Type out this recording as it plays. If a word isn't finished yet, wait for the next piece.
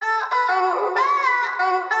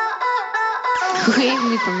Who gave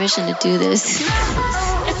me permission to do this? Oh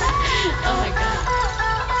my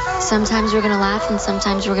God. Sometimes we're going to laugh and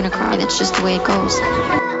sometimes we're going to cry. That's just the way it goes.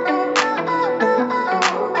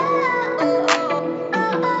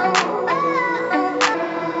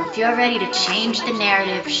 If you're ready to change the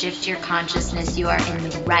narrative, shift your consciousness, you are in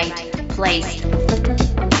the right place.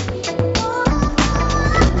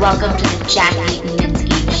 Welcome to the Jackie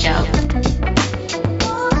Minsky Show.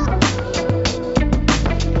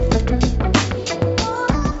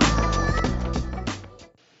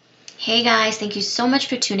 Hey guys, thank you so much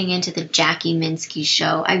for tuning in to the Jackie Minsky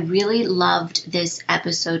Show. I really loved this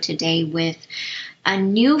episode today with a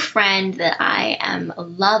new friend that I am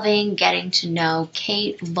loving getting to know,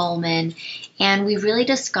 Kate Volman, and we really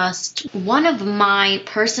discussed one of my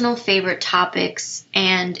personal favorite topics,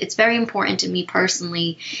 and it's very important to me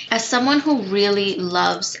personally. As someone who really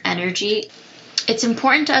loves energy, it's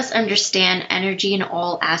important to us understand energy in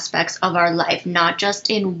all aspects of our life, not just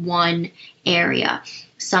in one area.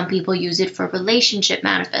 Some people use it for relationship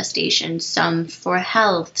manifestation, some for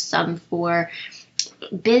health, some for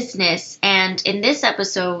business. And in this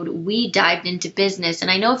episode, we dived into business.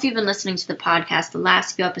 And I know if you've been listening to the podcast, the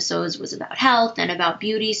last few episodes was about health and about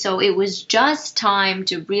beauty. So it was just time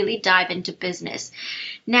to really dive into business.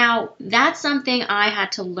 Now, that's something I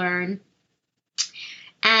had to learn.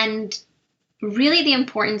 And really the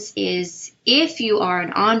importance is if you are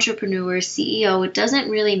an entrepreneur, CEO, it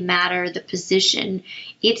doesn't really matter the position.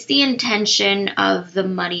 It's the intention of the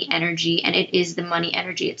money energy, and it is the money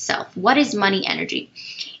energy itself. What is money energy?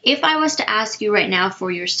 If I was to ask you right now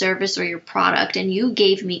for your service or your product and you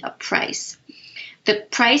gave me a price, the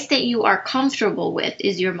price that you are comfortable with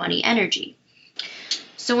is your money energy.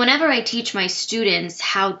 So whenever I teach my students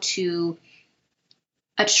how to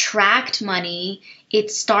attract money,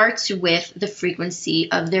 it starts with the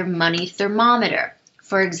frequency of their money thermometer.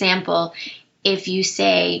 For example, if you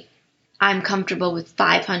say, I'm comfortable with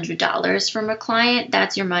 $500 from a client,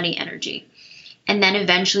 that's your money energy. And then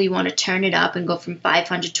eventually you want to turn it up and go from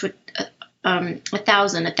 500 to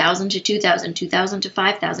 1,000, 1,000 to 2,000, 2,000 to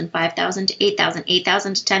 5,000, 5,000 to 8,000,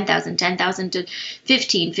 8,000 to 10,000, 10,000 to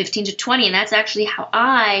 15, 15 to 20. And that's actually how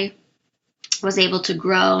I was able to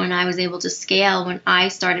grow and I was able to scale when I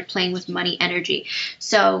started playing with money energy.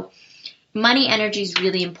 So money energy is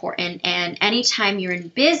really important. And anytime you're in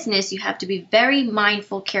business, you have to be very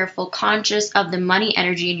mindful, careful, conscious of the money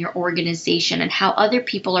energy in your organization and how other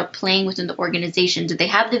people are playing within the organization. Do they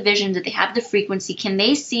have the vision? Do they have the frequency? Can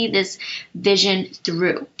they see this vision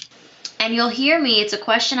through? And you'll hear me, it's a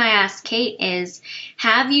question I asked Kate is,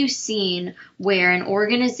 have you seen where an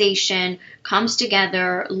organization comes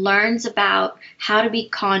together, learns about how to be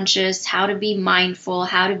conscious, how to be mindful,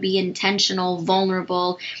 how to be intentional,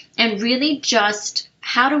 vulnerable, and really just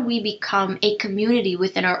how do we become a community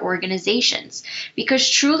within our organizations? Because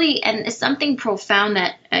truly, and something profound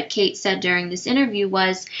that Kate said during this interview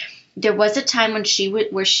was, there was a time when she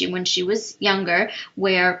was younger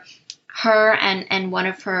where her and one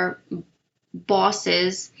of her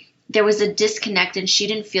bosses, there was a disconnect and she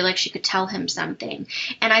didn't feel like she could tell him something.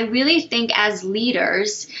 And I really think as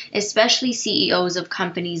leaders, especially CEOs of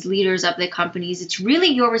companies, leaders of the companies, it's really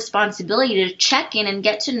your responsibility to check in and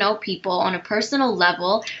get to know people on a personal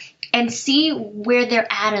level and see where they're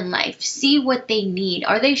at in life, see what they need.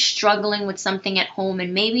 Are they struggling with something at home?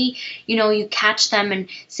 And maybe, you catch them and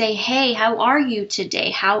say, hey, how are you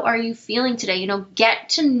today? How are you feeling today?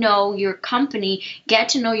 Get to know your company, get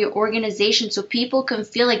to know your organization so people can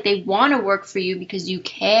feel like they want to work for you because you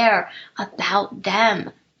care about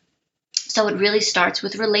them. So it really starts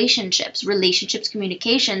with relationships,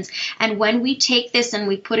 communications. And when we take this and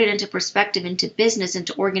we put it into perspective, into business,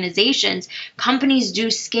 into organizations, companies do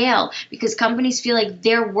scale because companies feel like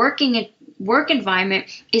their work environment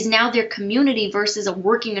is now their community versus a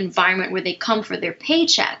working environment where they come for their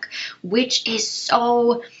paycheck, which is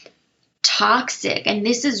so toxic. And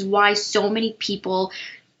this is why so many people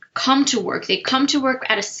come to work. They come to work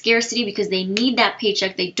at a scarcity because they need that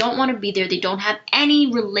paycheck. They don't want to be there. They don't have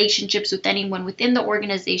any relationships with anyone within the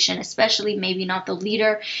organization, especially maybe not the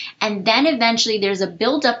leader. And then eventually there's a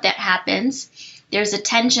buildup that happens. There's a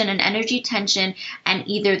tension, an energy tension, and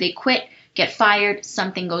either they quit, get fired,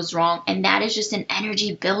 something goes wrong. And that is just an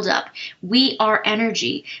energy buildup. We are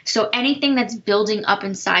energy. So anything that's building up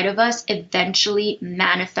inside of us eventually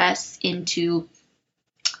manifests into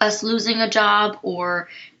us losing a job or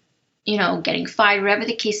getting fired, whatever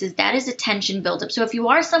the case is. That is a tension buildup. So if you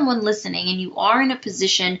are someone listening and you are in a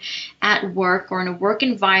position at work or in a work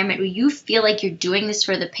environment where you feel like you're doing this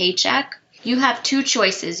for the paycheck, You have two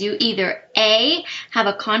choices. You either A, have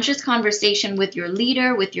a conscious conversation with your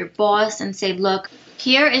leader, with your boss, and say, look,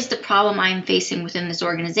 here is the problem I'm facing within this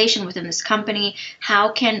organization, within this company.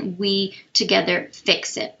 How can we together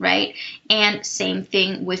fix it, right? And same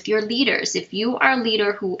thing with your leaders. If you are a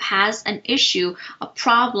leader who has an issue, a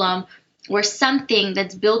problem, or something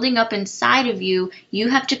that's building up inside of you, you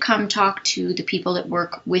have to come talk to the people that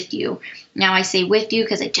work with you. Now, I say with you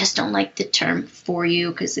because I just don't like the term for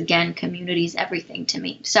you, because again, community is everything to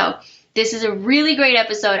me. So this is a really great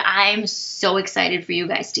episode. I'm so excited for you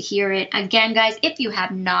guys to hear it. Again, guys, if you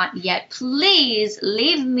have not yet, please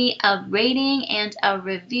leave me a rating and a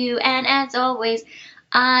review. And as always,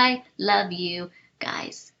 I love you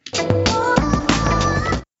guys.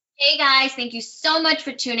 Hey guys, thank you so much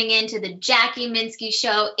for tuning in to the Jackie Minsky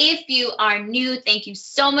Show. If you are new, thank you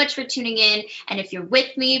so much for tuning in. And if you're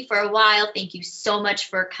with me for a while, thank you so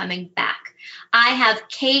much for coming back. I have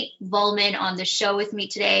Kate Volman on the show with me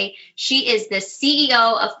today. She is the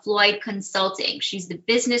CEO of Floyd Consulting. She's the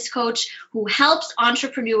business coach who helps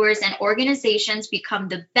entrepreneurs and organizations become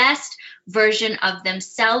the best version of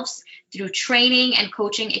themselves through training and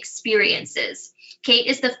coaching experiences. Kate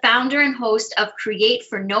is the founder and host of Create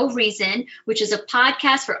for No Reason, which is a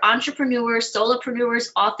podcast for entrepreneurs, solopreneurs,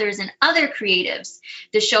 authors, and other creatives.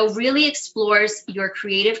 The show really explores your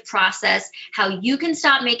creative process, how you can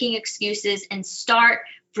stop making excuses and start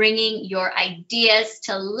bringing your ideas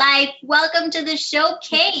to life. Welcome to the show,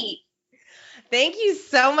 Kate. Thank you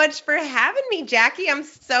so much for having me, Jackie. I'm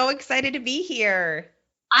so excited to be here.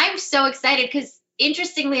 I'm so excited because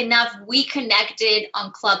interestingly enough, we connected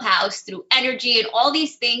on Clubhouse through energy and all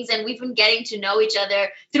these things, and we've been getting to know each other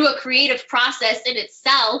through a creative process in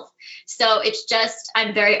itself. So it's just,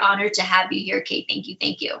 I'm very honored to have you here, Kate. Thank you.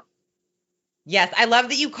 Thank you. Yes, I love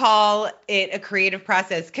that you call it a creative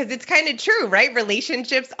process because it's kind of true, right?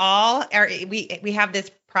 Relationships all are, we have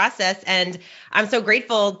this process, and I'm so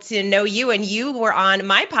grateful to know you, and you were on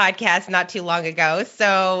my podcast not too long ago.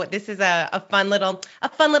 So this is a fun little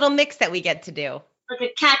mix that we get to do. Like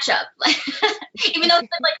a catch up, even though it's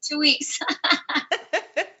been like 2 weeks.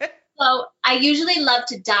 So I usually love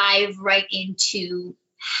to dive right into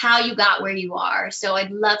how you got where you are. So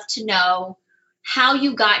I'd love to know how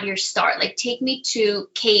you got your start. Like, take me to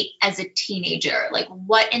Kate as a teenager. Like,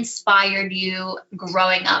 what inspired you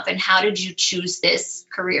growing up, and how did you choose this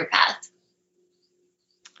career path?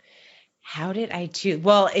 How did I choose?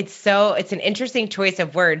 Well, it's an interesting choice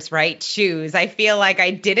of words, right? Choose. I feel like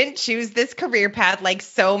I didn't choose this career path like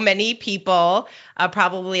so many people.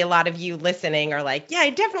 Probably a lot of you listening are like, yeah,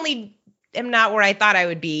 I definitely am not where I thought I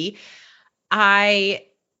would be.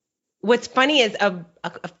 What's funny is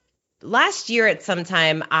last year at some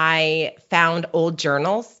time, I found old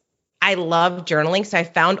journals. I love journaling, so I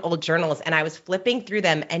found old journals and I was flipping through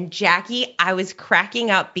them. And Jackie, I was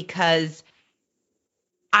cracking up because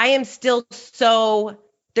there's still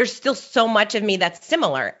so much of me that's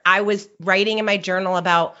similar. I was writing in my journal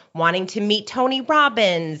about wanting to meet Tony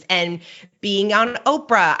Robbins and being on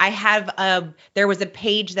Oprah. There was a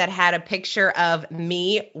page that had a picture of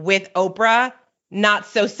me with Oprah, not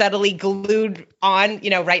so subtly glued on,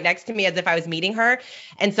 right next to me as if I was meeting her.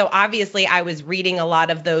 And so obviously I was reading a lot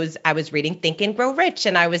of those. I was reading Think and Grow Rich,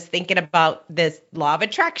 and I was thinking about this law of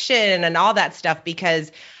attraction and all that stuff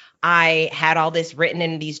because I had all this written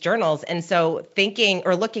in these journals. And so thinking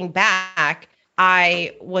or looking back,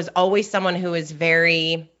 I was always someone who was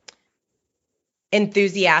very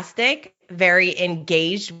enthusiastic, very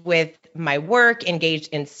engaged with my work, engaged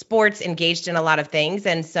in sports, engaged in a lot of things.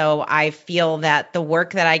 And so I feel that the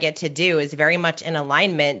work that I get to do is very much in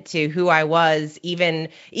alignment to who I was even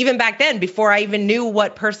back then, before I even knew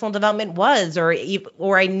what personal development was, or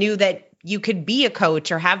I knew that you could be a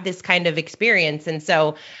coach or have this kind of experience. And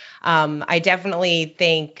so I definitely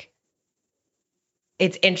think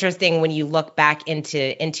it's interesting when you look back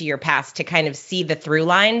into your past to kind of see the through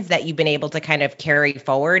lines that you've been able to kind of carry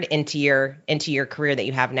forward into your career that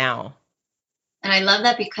you have now. And I love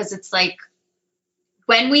that because it's like,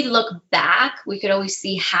 when we look back, we could always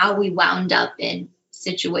see how we wound up in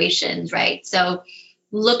situations, right? So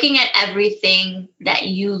looking at everything that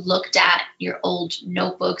you looked at, your old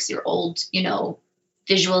notebooks, your old,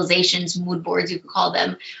 visualizations, mood boards, you could call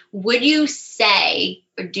them, would you say,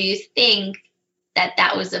 or do you think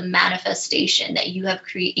that was a manifestation, that you have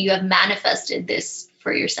manifested this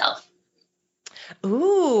for yourself?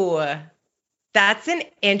 Ooh, that's an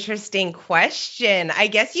interesting question. I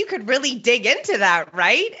guess you could really dig into that,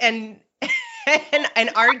 right? And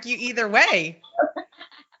argue either way.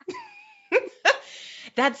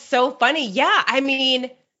 That's so funny. Yeah, I mean,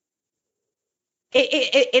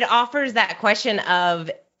 it offers that question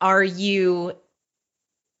of, are you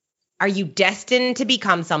destined to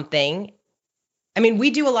become something? I mean, we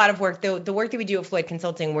do a lot of work, the work that we do at Floyd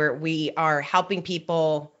Consulting, where we are helping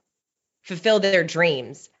people fulfill their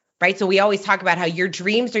dreams, right? So we always talk about how your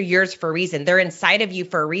dreams are yours for a reason. They're inside of you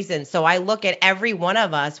for a reason. So I look at every one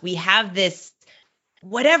of us, we have this,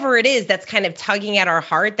 whatever it is that's kind of tugging at our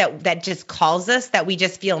heart that just calls us, that we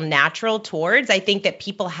just feel natural towards. I think that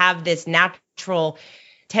people have this natural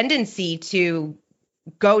tendency to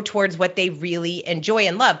go towards what they really enjoy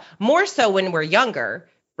and love, more so when we're younger,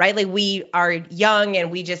 right? Like we are young and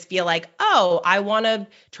we just feel like, oh, I want to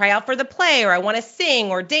try out for the play, or I want to sing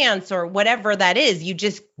or dance or whatever that is. You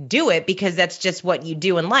just do it because that's just what you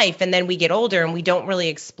do in life. And then we get older and we don't really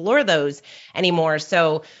explore those anymore.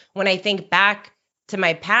 So when I think back to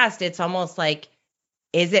my past, it's almost like,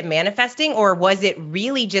 is it manifesting, or was it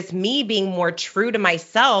really just me being more true to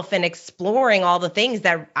myself and exploring all the things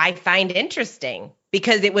that I find interesting?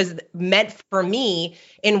 Because it was meant for me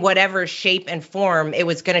in whatever shape and form it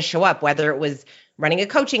was going to show up, whether it was running a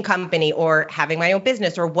coaching company or having my own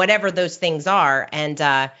business or whatever those things are. And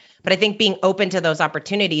but I think being open to those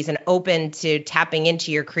opportunities and open to tapping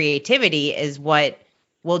into your creativity is what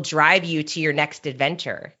will drive you to your next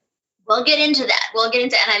adventure. We'll get into that.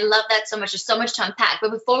 And I love that so much. There's so much to unpack.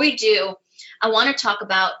 But before we do, I want to talk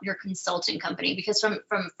about your consulting company, because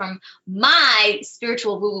from my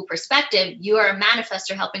spiritual woo-woo perspective, you are a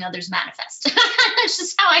manifestor helping others manifest. That's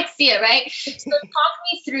just how I see it, right? So talk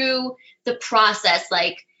me through the process.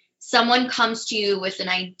 Like, someone comes to you with an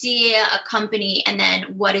idea, a company, and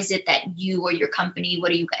then what is it that you or your company,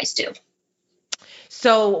 what do you guys do?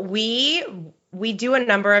 So we do a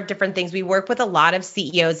number of different things. We work with a lot of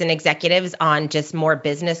CEOs and executives on just more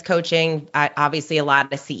business coaching. Obviously, a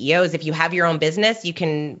lot of CEOs, if you have your own business, you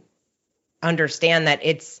can understand that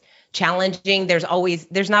it's challenging. There's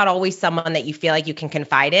not always someone that you feel like you can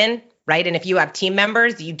confide in, right? And if you have team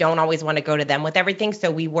members, you don't always want to go to them with everything. So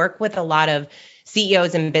we work with a lot of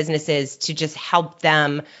CEOs and businesses to just help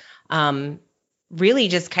them really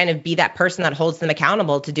just kind of be that person that holds them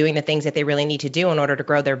accountable to doing the things that they really need to do in order to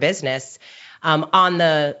grow their business. On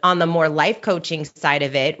the more life coaching side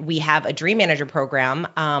of it, we have a Dream Manager program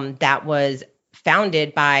that was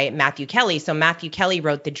founded by Matthew Kelly. So Matthew Kelly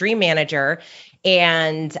wrote the Dream Manager,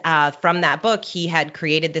 and from that book, he had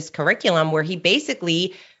created this curriculum where he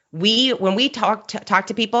basically, when we talk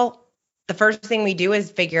to people, the first thing we do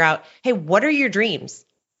is figure out, hey, what are your dreams?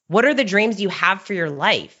 What are the dreams you have for your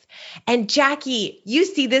life? And Jackie, you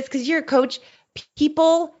see this because you're a coach.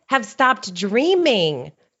 People have stopped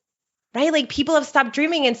dreaming, right? Like, people have stopped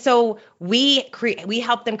dreaming. And so we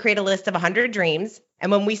help them create a list of 100 dreams.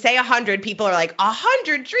 And when we say 100, people are like,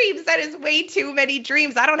 100 dreams? That is way too many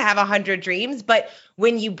dreams. I don't have 100 dreams. But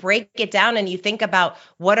when you break it down and you think about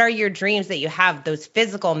what are your dreams that you have, those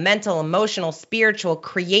physical, mental, emotional, spiritual,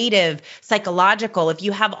 creative, psychological, if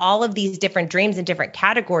you have all of these different dreams in different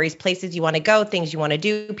categories, places you want to go, things you want to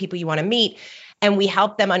do, people you want to meet, and we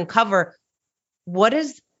help them uncover what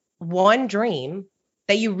is one dream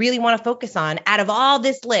that you really want to focus on out of all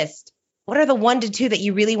this list. What are the 1 to 2 that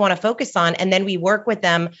you really want to focus on? And then we work with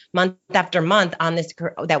them month after month on this,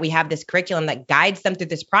 that we have this curriculum that guides them through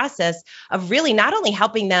this process of really not only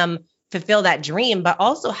helping them fulfill that dream, but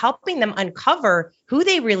also helping them uncover who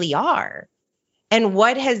they really are and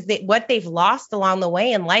what they've lost along the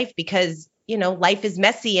way in life, because life is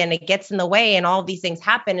messy and it gets in the way and all of these things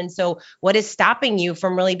happen. And so what is stopping you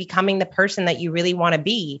from really becoming the person that you really want to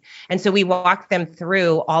be? And so we walk them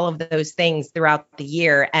through all of those things throughout the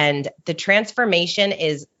year. And the transformation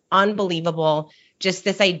is unbelievable. Just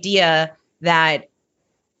this idea that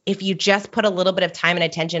if you just put a little bit of time and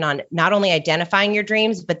attention on not only identifying your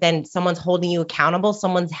dreams, but then someone's holding you accountable,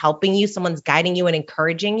 someone's helping you, someone's guiding you and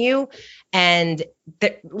encouraging you, and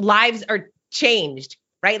the lives are changed.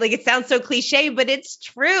 Right? Like, it sounds so cliche, but it's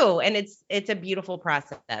true. And it's a beautiful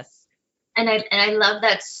process. And I love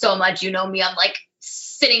that so much. You know me, I'm like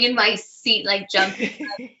sitting in my seat, like jumping.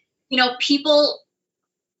 People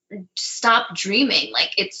stop dreaming.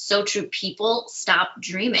 Like, it's so true. People stop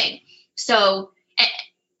dreaming. So,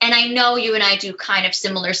 and I know you and I do kind of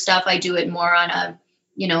similar stuff. I do it more on a,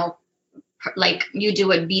 like you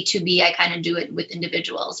do it B2B. I kind of do it with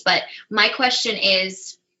individuals. But my question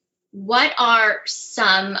is, what are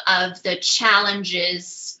some of the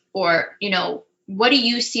challenges, or, what do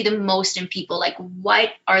you see the most in people? Like, what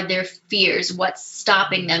are their fears? What's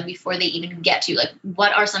stopping them before they even get to you? Like,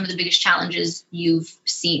 what are some of the biggest challenges you've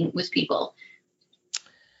seen with people?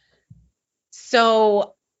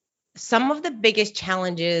 So some of the biggest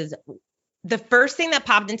challenges, the first thing that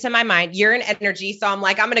popped into my mind, you're in energy. So I'm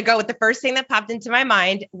like, I'm going to go with the first thing that popped into my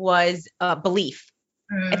mind was belief.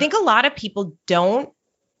 I think a lot of people don't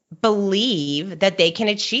believe that they can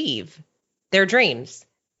achieve their dreams.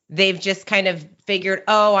 They've just kind of figured,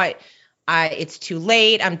 it's too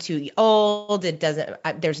late. I'm too old.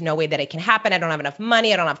 There's no way that it can happen. I don't have enough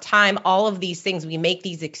money. I don't have time. All of these things, we make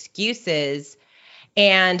these excuses.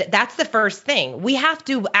 And that's the first thing. We have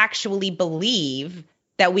to actually believe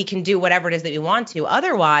that we can do whatever it is that we want to.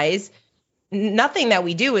 Otherwise, nothing that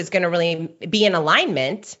we do is going to really be in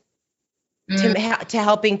alignment to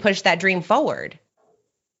helping push that dream forward.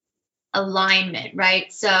 Alignment,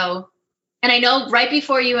 right? So, and I know right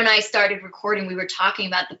before you and I started recording, we were talking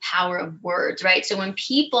about the power of words, right? So when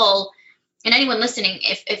people, and anyone listening,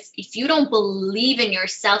 if you don't believe in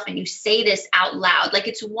yourself and you say this out loud, like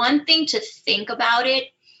it's one thing to think about it,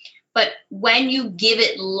 but when you give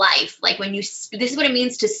it life, like when you, this is what it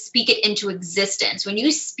means to speak it into existence. When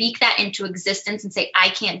you speak that into existence and say, I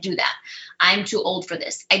can't do that. I'm too old for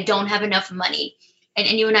this. I don't have enough money. And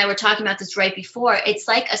you and I were talking about this right before. It's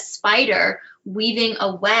like a spider weaving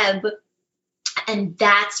a web, and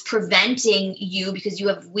that's preventing you because you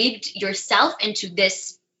have weaved yourself into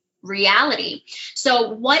this reality.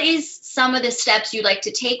 So what is some of the steps you like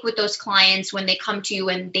to take with those clients when they come to you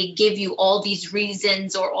and they give you all these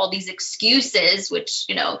reasons or all these excuses, which,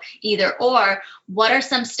 either or, what are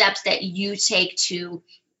some steps that you take to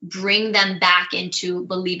bring them back into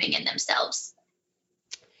believing in themselves?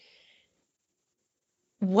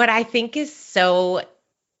 What I think is so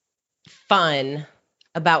fun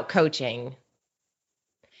about coaching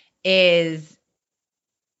is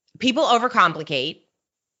people overcomplicate,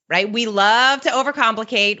 right? We love to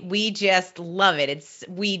overcomplicate. We just love it.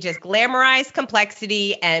 We just glamorize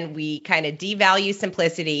complexity and we kind of devalue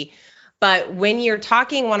simplicity. But when you're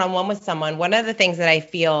talking one-on-one with someone, one of the things that I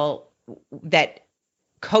feel that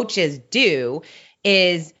coaches do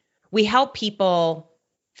is we help people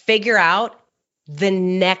figure out the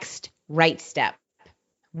next right step.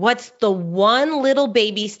 What's the one little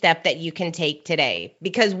baby step that you can take today?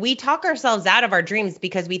 Because we talk ourselves out of our dreams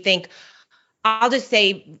because we think, I'll just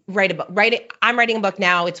say, write a book. I'm writing a book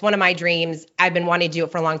now. It's one of my dreams. I've been wanting to do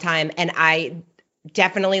it for a long time. And I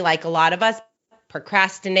definitely, like a lot of us,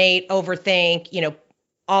 procrastinate, overthink,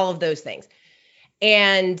 all of those things.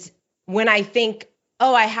 And when I think,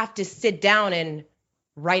 I have to sit down and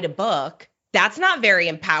write a book, that's not very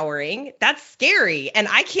empowering. That's scary. And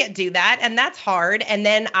I can't do that. And that's hard. And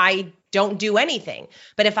then I don't do anything.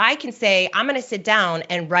 But if I can say, I'm going to sit down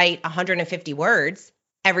and write 150 words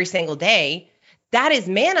every single day, that is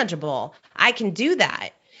manageable. I can do that.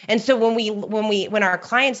 And so when our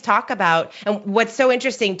clients talk about, and what's so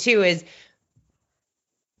interesting too is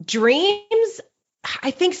dreams,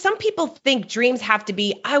 I think some people think dreams have to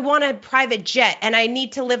be, I want a private jet and I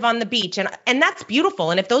need to live on the beach. And that's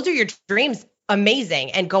beautiful. And if those are your dreams,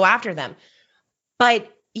 amazing, and go after them.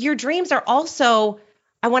 But your dreams are also,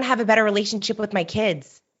 I want to have a better relationship with my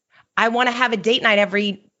kids. I want to have a date night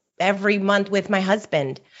every month with my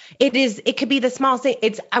husband. It could be the smallest thing.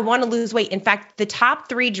 I want to lose weight. In fact, the top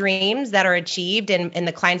 3 dreams that are achieved in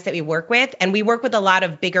the clients that we work with, and we work with a lot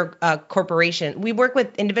of bigger corporations. We work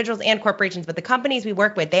with individuals and corporations, but the companies we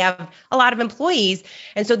work with, they have a lot of employees.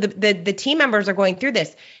 And so the team members are going through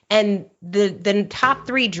this. And the top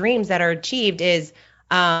 3 dreams that are achieved is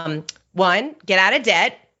 1, get out of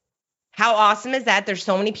debt. How awesome is that? There's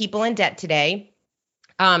so many people in debt today.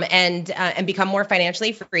 And become more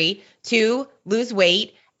financially free. 2, lose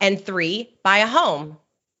weight. And 3, buy a home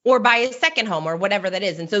or buy a second home or whatever that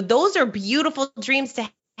is. And so those are beautiful dreams to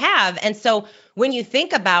have. And so when you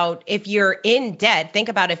think about if you're in debt, think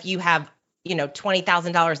about if you have,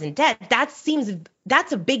 $20,000 in debt,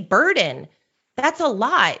 that's a big burden. That's a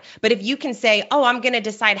lot. But if you can say, I'm going to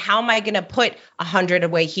decide how am I going to put 100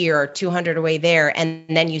 away here or 200 away there, and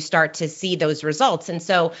then you start to see those results. And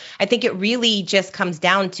so I think it really just comes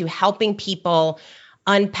down to helping people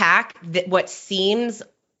unpack what seems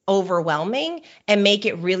overwhelming and make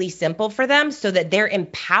it really simple for them so that they're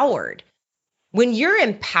empowered. When you're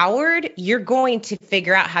empowered, you're going to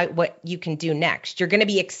figure out what you can do next. You're going to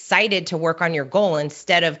be excited to work on your goal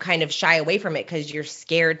instead of kind of shy away from it because you're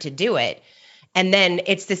scared to do it. And then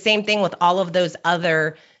it's the same thing with all of those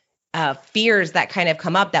other fears that kind of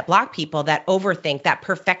come up that block people, that overthink, that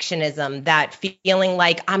perfectionism, that feeling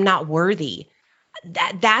like I'm not worthy.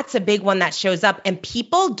 That's a big one that shows up. And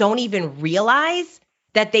people don't even realize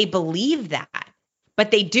that they believe that,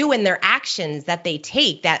 but they do in their actions that they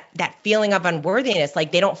take, that feeling of unworthiness,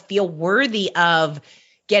 like they don't feel worthy of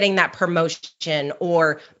getting that promotion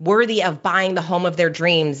or worthy of buying the home of their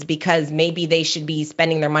dreams because maybe they should be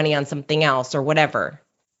spending their money on something else or whatever.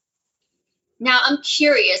 Now, I'm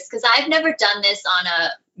curious because I've never done this on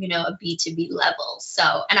a a B2B level.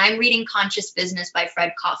 So, and I'm reading Conscious Business by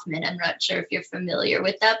Fred Kaufman. I'm not sure if you're familiar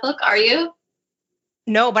with that book. Are you?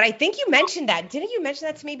 No, but I think you mentioned that. Didn't you mention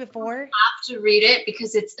that to me before? You have to read it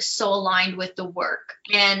because it's so aligned with the work.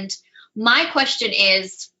 And my question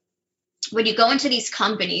is, when you go into these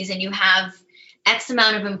companies and you have X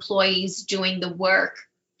amount of employees doing the work,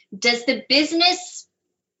 does the business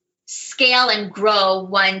scale and grow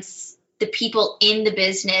once the people in the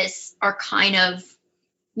business are kind of,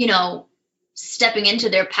 stepping into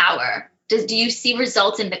their power? Do you see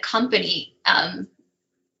results in the company sales?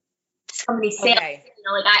 Okay.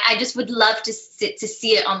 I just would love to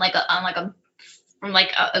see it from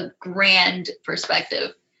a grand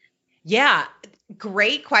perspective. Yeah,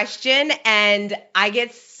 great question. And I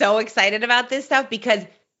get so excited about this stuff because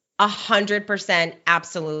 100%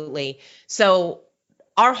 absolutely. So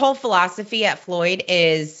our whole philosophy at Floyd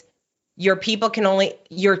is your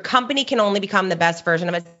company can only become the best version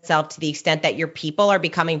of itself to the extent that your people are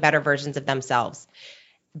becoming better versions of themselves.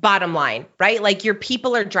 Bottom line, right? Like your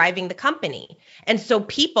people are driving the company. And so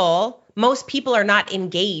most people are not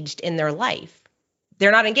engaged in their life.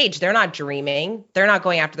 They're not engaged. They're not dreaming. They're not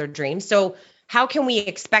going after their dreams. So how can we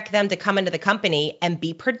expect them to come into the company and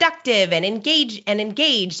be productive and engaged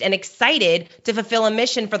and excited to fulfill a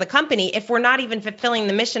mission for the company if we're not even fulfilling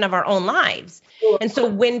the mission of our own lives? And so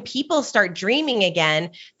when people start dreaming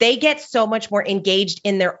again, they get so much more engaged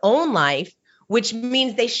in their own life, which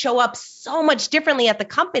means they show up so much differently at the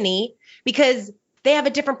company because they have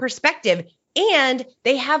a different perspective and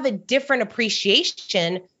they have a different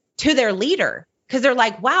appreciation to their leader because they're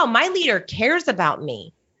like, wow, my leader cares about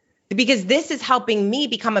me because this is helping me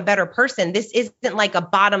become a better person. This isn't like a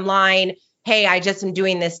bottom line, hey, I just am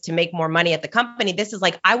doing this to make more money at the company. This is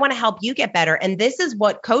like, I want to help you get better. And this is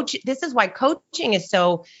why coaching is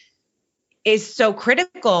so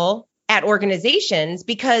critical at organizations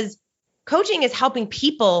because coaching is helping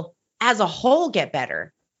people as a whole get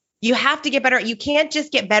better. You have to get better. You can't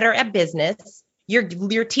just get better at business.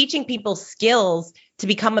 You're teaching people skills to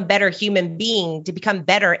become a better human being, to become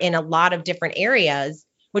better in a lot of different areas,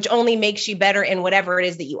 which only makes you better in whatever it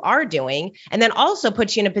is that you are doing. And then also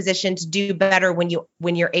puts you in a position to do better when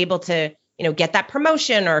you're able to, get that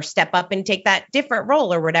promotion or step up and take that different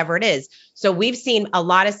role or whatever it is. So we've seen a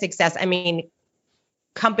lot of success. I mean,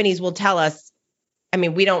 companies will tell us,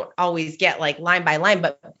 we don't always get like line by line,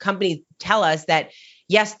 but companies tell us that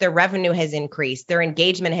yes, their revenue has increased, their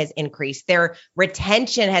engagement has increased, their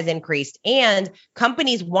retention has increased, and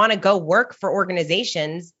companies want to go work for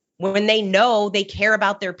organizations when they know they care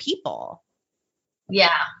about their people. Yeah.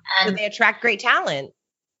 And so they attract great talent.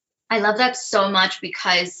 I love that so much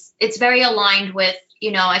because it's very aligned with,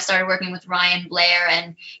 I started working with Ryan Blair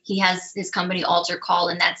and he has his company Alter Call,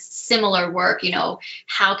 and that's similar work,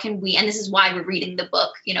 how can we, and this is why we're reading the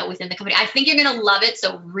book, within the company. I think you're going to love it.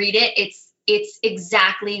 So read it. It's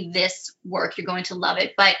exactly this work. You're going to love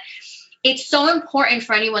it. But it's so important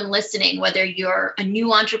for anyone listening, whether you're a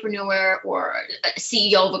new entrepreneur or a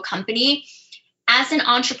CEO of a company, as an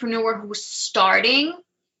entrepreneur who's starting,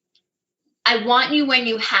 I want you, when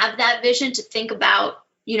you have that vision, to think about,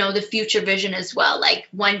 the future vision as well. Like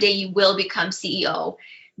one day you will become CEO.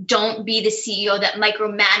 Don't be the CEO that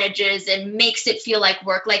micromanages and makes it feel like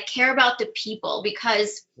work. Like care about the people,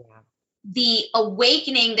 because the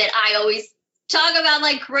awakening that I always talk about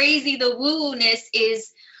like crazy, the woo-ness,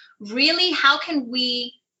 is really how can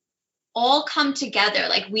we all come together?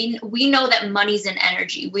 Like we know that money's an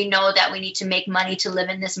energy. We know that we need to make money to live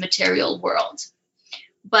in this material world.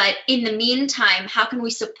 But in the meantime, how can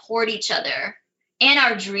we support each other and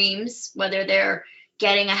our dreams, whether they're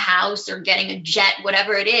getting a house or getting a jet,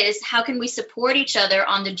 whatever it is? How can we support each other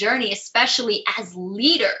on the journey, especially as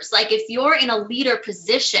leaders? Like if you're in a leader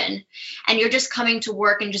position and you're just coming to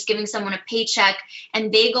work and just giving someone a paycheck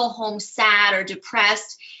and they go home sad or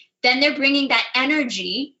depressed, then they're bringing that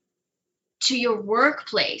energy to your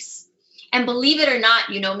workplace. And believe it or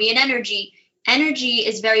not, me and energy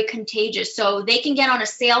is very contagious. So they can get on a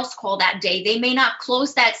sales call that day. They may not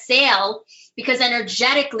close that sale because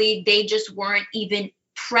energetically they just weren't even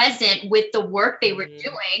present with the work they were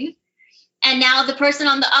doing. And now the person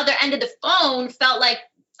on the other end of the phone felt like,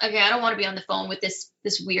 okay, I don't want to be on the phone with this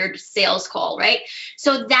weird sales call, right?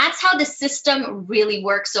 So that's how the system really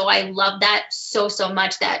works. So I love that so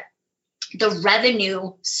much, that the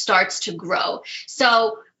revenue starts to grow.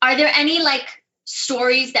 So are there any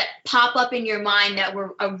stories that pop up in your mind that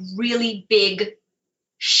were a really big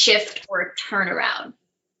shift or a turnaround?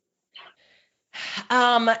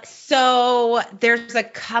 So there's a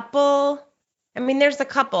couple.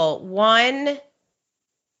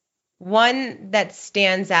 One that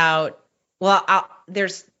stands out Well,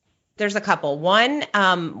 there's a couple. One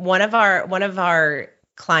of our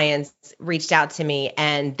clients reached out to me,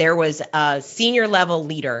 and there was a senior level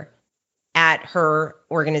leader at her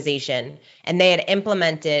organization, and they had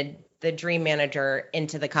implemented the Dream Manager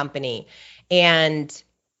into the company. And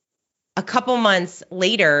a couple months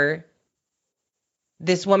later,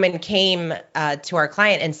 this woman came to our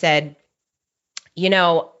client and said,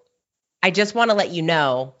 I just want to let you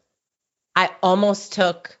know, I almost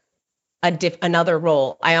took another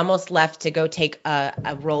role. I almost left to go take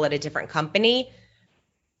a role at a different company.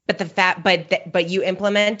 But you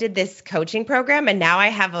implemented this coaching program, and now I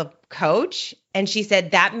have a coach. And she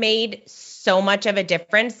said that made so much of a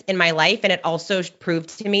difference in my life. And it also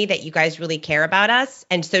proved to me that you guys really care about us.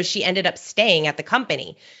 And so she ended up staying at the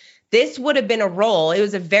company. This would have been a role. It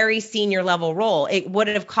was a very senior level role. It would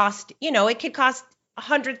have cost, it could cost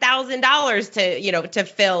 $100,000 to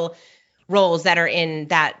fill roles that are in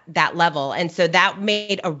that level. And so that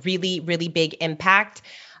made a really, really big impact.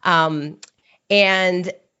 And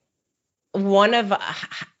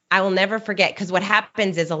I will never forget, because what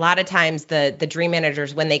happens is a lot of times the dream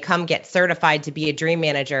managers, when they come get certified to be a dream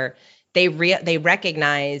manager, they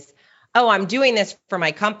recognize, oh, I'm doing this for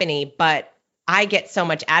my company, but I get so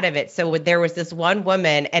much out of it. So there was this one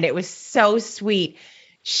woman, and it was so sweet.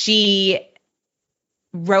 She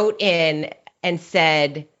wrote in and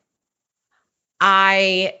said,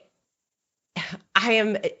 I'm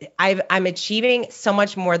achieving so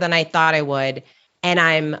much more than I thought I would, and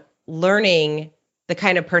I'm learning the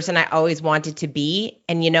kind of person I always wanted to be.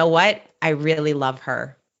 And you know what? I really love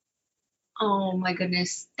her. Oh my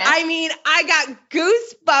goodness. I got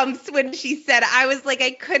goosebumps when she said, I was like,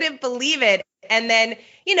 I couldn't believe it. And then,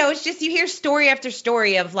 it's just, you hear story after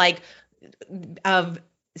story of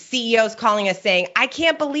CEOs calling us saying, I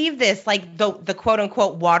can't believe this. Like the quote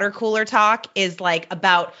unquote water cooler talk is like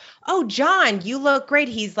about, oh, John, you look great.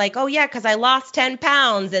 He's like, oh yeah, because I lost 10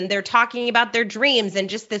 pounds. And they're talking about their dreams, and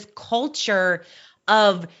just this culture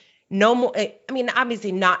of no more. I mean,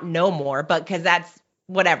 obviously not no more, but because that's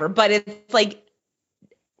whatever. But it's like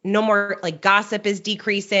no more, like gossip is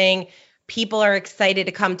decreasing. People are excited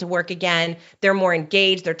to come to work again. They're more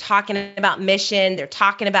engaged. They're talking about mission. They're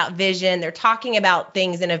talking about vision. They're talking about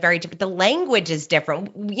things in a very different, the language is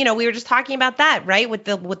different. We were just talking about that, right? With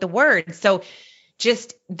the words. So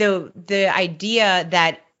just the idea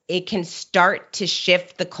that it can start to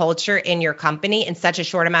shift the culture in your company in such a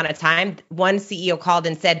short amount of time. One CEO called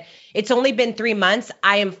and said, it's only been 3 months.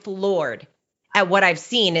 I am floored at what I've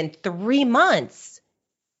seen in 3 months.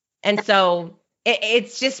 And so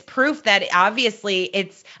it's just proof that obviously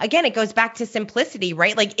it goes back to simplicity,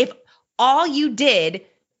 right? Like if all you did,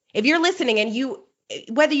 if you're listening and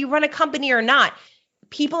whether you run a company or not,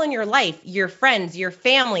 people in your life, your friends, your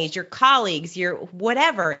families, your colleagues, your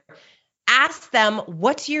whatever, ask them,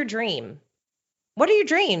 what's your dream? What are your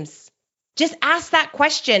dreams? Just ask that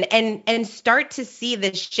question and start to see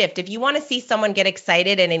this shift. If you want to see someone get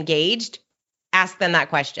excited and engaged, ask them that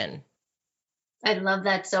question. I love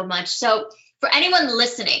that so much. So for anyone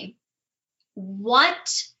listening,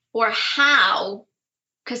 what or how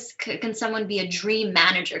can someone be a dream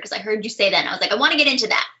manager? Because I heard you say that, and I was like, I want to get into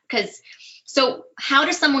that. So how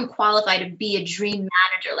does someone qualify to be a dream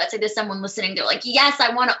manager? Let's say there's someone listening. They're like, yes,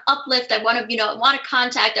 I want to uplift. I want to, I want to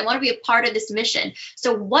contact. I want to be a part of this mission.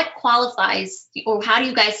 So what qualifies, or how do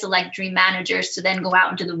you guys select dream managers to then go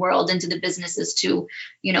out into the world, into the businesses to,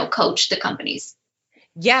 coach the companies?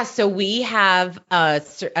 Yeah, so we have a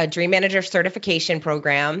Dream Manager certification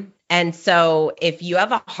program. And so if you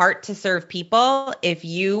have a heart to serve people, if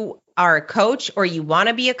you are a coach or you want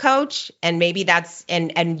to be a coach, and maybe that's,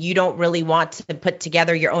 and you don't really want to put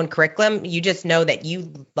together your own curriculum, you just know that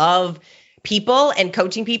you love people and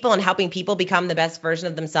coaching people and helping people become the best version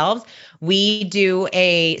of themselves, we do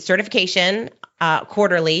a certification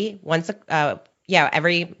quarterly,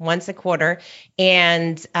 every once a quarter.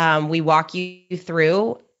 And we walk you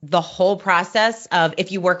through the whole process of,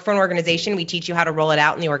 if you work for an organization, we teach you how to roll it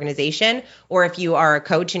out in the organization. Or if you are a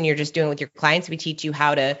coach and you're just doing it with your clients, we teach you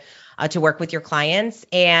how to work with your clients.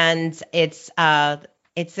 And it's a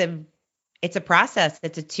process.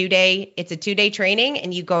 It's a 2-day training,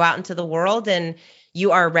 and you go out into the world and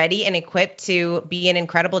you are ready and equipped to be an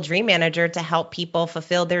incredible dream manager to help people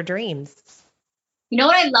fulfill their dreams. You know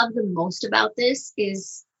what I love the most about this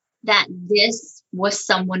is that this was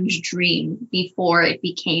someone's dream before it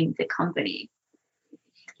became the company.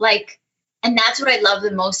 And that's what I love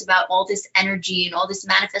the most about all this energy and all this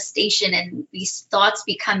manifestation, and these thoughts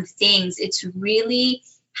become things. It's really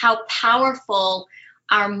how powerful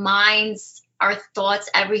our minds, our thoughts,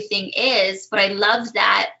 everything is. But I love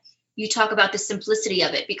that, you talk about the simplicity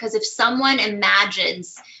of it, because if someone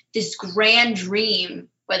imagines this grand dream,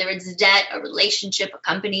 whether it's debt, a relationship, a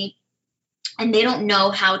company, and they don't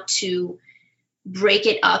know how to break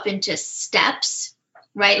it up into steps,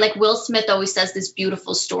 right? Like Will Smith always says this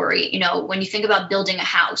beautiful story. When you think about building a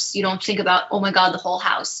house, you don't think about, oh my God, the whole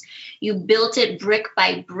house. You built it brick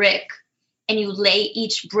by brick, and you lay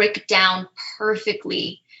each brick down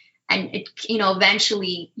perfectly. And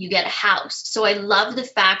eventually you get a house. So I love the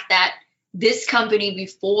fact that this company,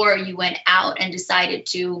 before you went out and decided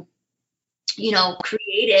to,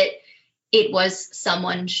 create it was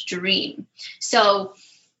someone's dream. So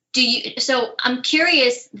I'm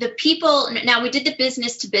curious, the people, now we did the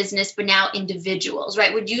business to business, but now individuals,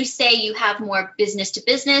 right? Would you say you have more business to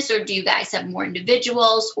business, or do you guys have more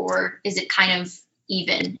individuals, or is it kind of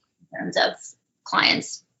even in terms of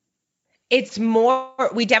clients? It's more,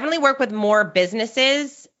 we definitely work with more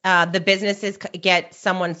businesses. The businesses get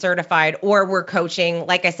someone certified, or we're coaching.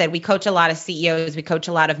 Like I said, we coach a lot of CEOs, we coach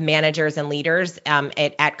a lot of managers and leaders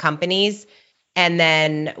at companies. And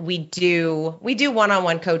then we do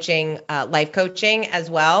one-on-one coaching, life coaching as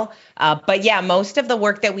well. But yeah, most of the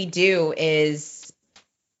work that we do is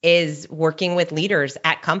working with leaders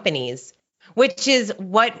at companies, which is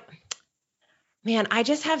what, man, I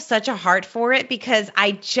just have such a heart for it, because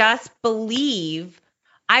I believe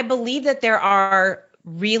that there are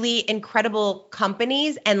really incredible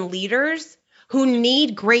companies and leaders who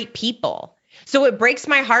need great people. So it breaks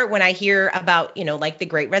my heart when I hear about, like the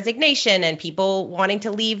Great Resignation and people wanting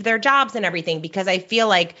to leave their jobs and everything, because I feel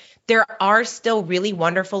like there are still really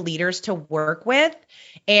wonderful leaders to work with.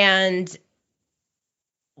 And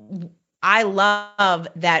I love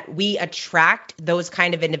that we attract those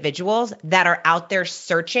kind of individuals that are out there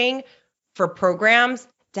searching for programs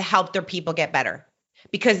to help their people get better,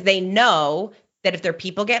 because they know that if their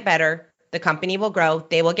people get better, the company will grow,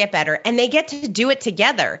 they will get better, and they get to do it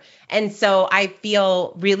together. And so I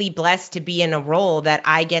feel really blessed to be in a role that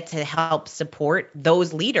I get to help support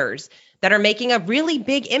those leaders that are making a really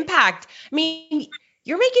big impact. I mean,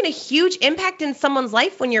 you're making a huge impact in someone's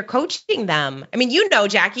life when you're coaching them. I mean,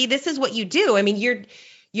 Jackie, this is what you do. I mean,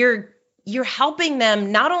 you're helping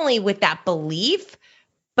them not only with that belief,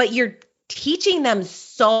 but you're teaching them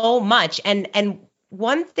so much. And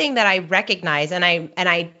one thing that I recognize, and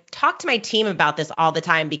I talk to my team about this all the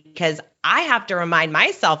time, because I have to remind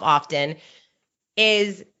myself often,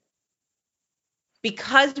 is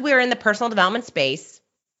because we're in the personal development space.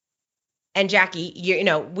 And Jackie,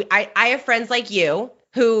 I have friends like you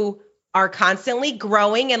who are constantly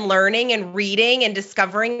growing and learning and reading and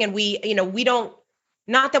discovering. And we don't,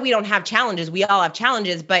 not that we don't have challenges, we all have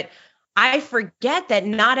challenges, but I forget that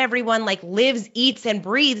not everyone lives, eats, and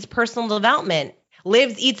breathes personal development.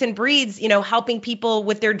 Lives, eats, and breathes, helping people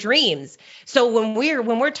with their dreams. So when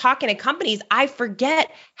we're talking to companies, I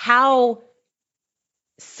forget how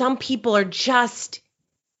some people are just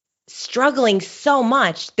struggling so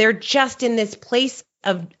much. They're just in this place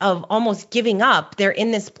of almost giving up. They're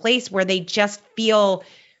in this place where they just feel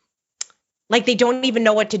like they don't even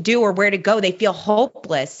know what to do or where to go. They feel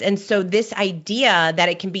hopeless. And so this idea that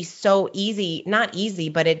it can be so easy, not easy,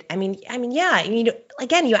 but yeah,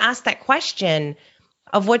 again, you ask that question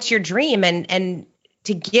of what's your dream, and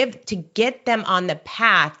to get them on the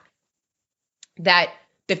path that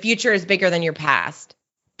the future is bigger than your past.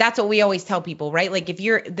 That's what we always tell people, right? Like,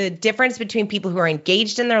 the difference between people who are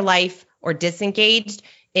engaged in their life or disengaged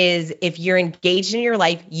is, if you're engaged in your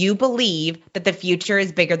life, you believe that the future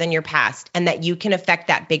is bigger than your past and that you can affect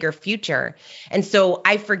that bigger future. And so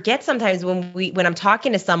I forget sometimes when I'm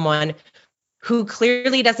talking to someone who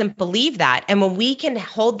clearly doesn't believe that, and when we can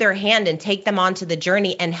hold their hand and take them onto the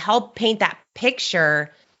journey and help paint that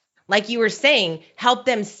picture, like you were saying, help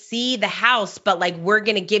them see the house, but we're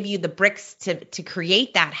going to give you the bricks to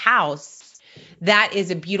create that house. That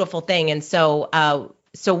is a beautiful thing. And so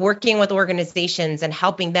working with organizations and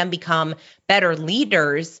helping them become better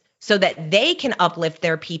leaders so that they can uplift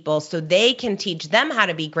their people, so they can teach them how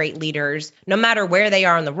to be great leaders, no matter where they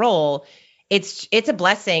are in the role. It's a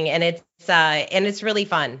blessing, and it's really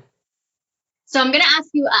fun. So I'm going to ask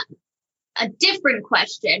you a different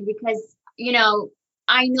question, because,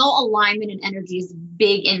 I know alignment and energy is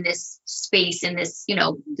big in this space, in this,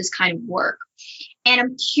 this kind of work. And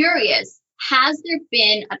I'm curious, has there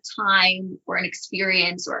been a time or an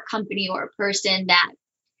experience or a company or a person that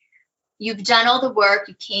you've done all the work,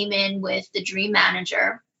 you came in with the dream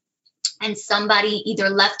manager, and somebody either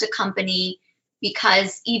left a company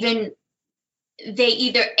because they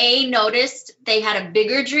either A, noticed they had a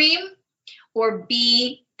bigger dream, or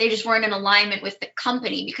B, they just weren't in alignment with the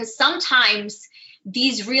company? Because sometimes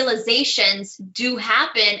these realizations do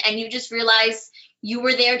happen, and you just realize you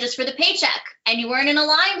were there just for the paycheck and you weren't in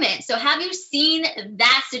alignment. So have you seen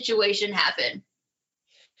that situation happen?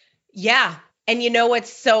 Yeah. And you know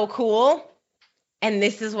what's so cool? And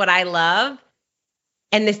this is what I love.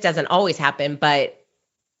 And this doesn't always happen, but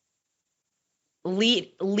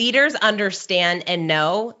leaders understand and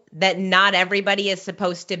know that not everybody is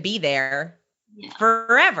supposed to be there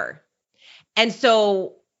forever. And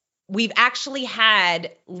so we've actually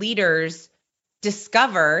had leaders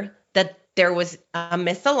discover that there was a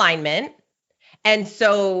misalignment. And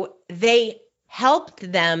so they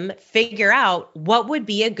helped them figure out what would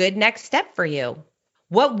be a good next step for you.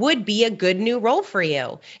 What would be a good new role for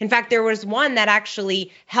you? In fact, there was one that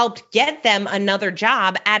actually helped get them another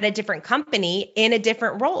job at a different company in a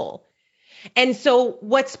different role. And so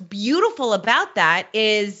what's beautiful about that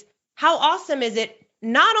is how awesome is it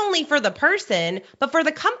not only for the person, but for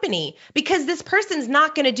the company, because this person's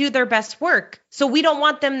not going to do their best work. So we don't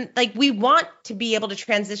want them, like, we want to be able to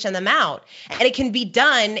transition them out. And it can be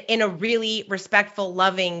done in a really respectful,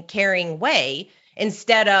 loving, caring way,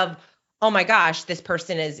 instead of, oh my gosh, this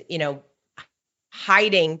person is,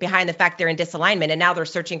 hiding behind the fact they're in disalignment, and now they're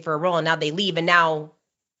searching for a role, and now they leave, and now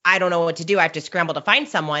I don't know what to do. I have to scramble to find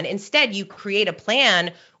someone. Instead, you create a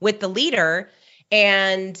plan with the leader,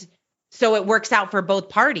 and so it works out for both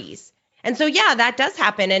parties. And so, yeah, that does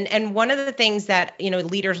happen. And one of the things that,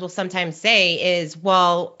 leaders will sometimes say is,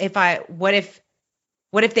 well, what if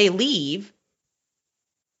they leave?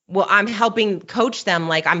 Well, I'm helping coach them.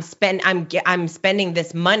 Like I'm spending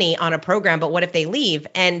this money on a program, but what if they leave?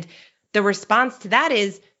 And the response to that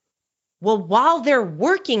is, well, while they're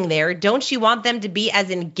working there, don't you want them to be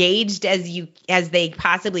as engaged as they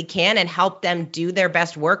possibly can and help them do their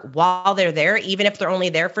best work while they're there, even if they're only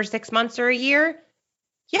there for 6 months or a year?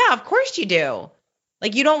 Yeah, of course you do.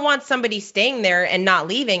 Like, you don't want somebody staying there and not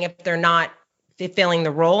leaving if they're not fulfilling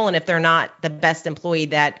the role and if they're not the best employee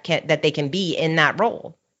that they can be in that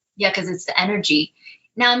role. Yeah, because it's the energy.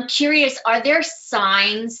 Now, I'm curious, are there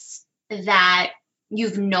signs that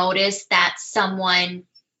you've noticed that someone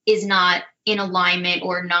is not in alignment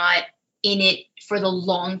or not in it for the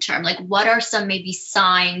long term? Like, what are some maybe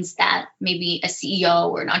signs that maybe a CEO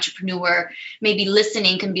or an entrepreneur maybe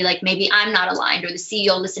listening can be like, maybe I'm not aligned, or the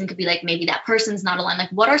CEO listening could be like, maybe that person's not aligned? Like,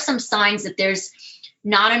 what are some signs that there's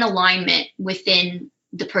not an alignment within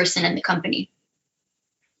the person and the company?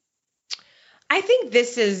 I think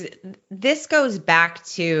this goes back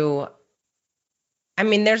to,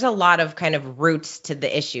 there's a lot of kind of roots to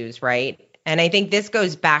the issues, right? And I think this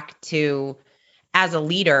goes back to, as a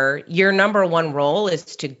leader, your number one role is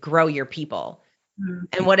to grow your people. Mm-hmm.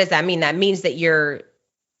 And what does that mean? That means that you're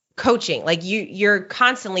coaching, like you're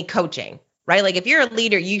constantly coaching, right? Like if you're a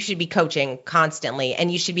leader, you should be coaching constantly, and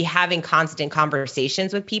you should be having constant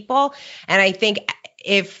conversations with people. And I think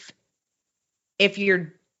if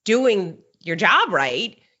you're doing your job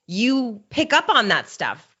right, you pick up on that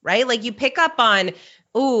stuff, right? Like you pick up on,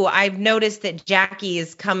 oh, I've noticed that Jackie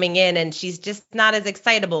is coming in and she's just not as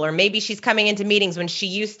excitable, or maybe she's coming into meetings when she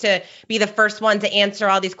used to be the first one to answer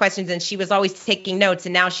all these questions and she was always taking notes,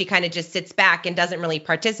 and now she kind of just sits back and doesn't really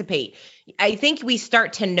participate. I think we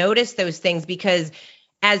start to notice those things because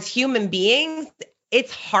as human beings,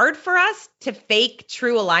 it's hard for us to fake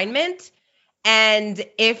true alignment. And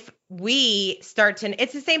if we start to,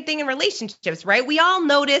 it's the same thing in relationships, right? We all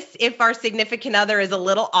notice if our significant other is a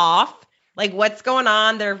little off. Like, what's going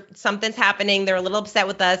on? Something's happening. They're a little upset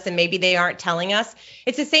with us and maybe they aren't telling us.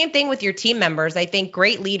 It's the same thing with your team members. I think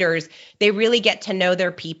great leaders, they really get to know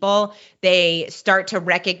their people. They start to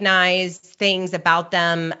recognize things about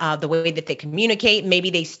them, the way that they communicate.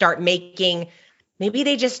 Maybe they just start making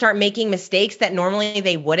mistakes that normally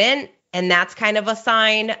they wouldn't. And that's kind of a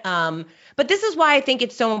sign. But this is why I think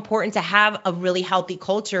it's so important to have a really healthy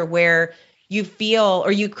culture where you feel,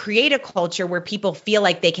 or you create a culture where people feel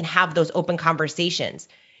like they can have those open conversations,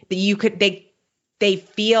 that they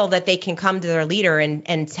feel that they can come to their leader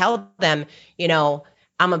and tell them,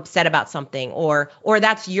 I'm upset about something, or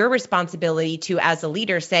that's your responsibility to, as a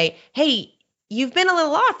leader, say, hey, you've been a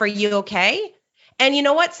little off. Are you okay? And you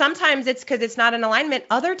know what? Sometimes it's because it's not in alignment.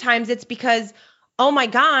 Other times it's because, oh my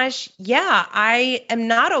gosh, yeah, I am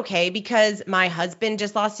not okay because my husband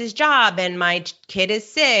just lost his job and my kid is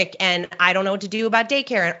sick and I don't know what to do about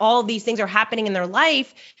daycare, and all these things are happening in their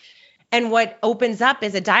life. And what opens up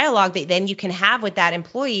is a dialogue that then you can have with that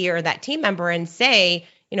employee or that team member and say,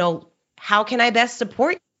 how can I best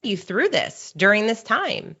support you through this during this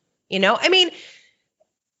time?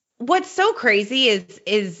 What's so crazy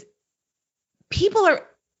is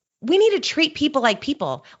we need to treat people like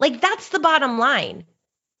people. Like, that's the bottom line.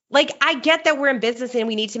 like, I get that we're in business and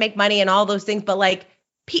we need to make money and all those things, but like,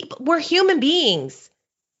 people, we're human beings.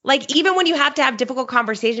 Like, even when you have to have difficult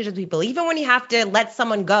conversations with people, even when you have to let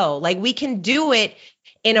someone go, like, we can do it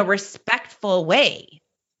in a respectful way.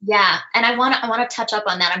 Yeah. And I want to touch up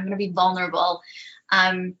on that. I'm going to be vulnerable.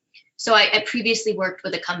 So I previously worked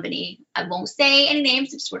with a company. I won't say any names.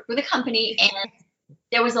 I just worked with a company, and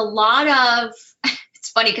there was a lot of, it's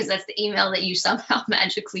funny because that's the email that you somehow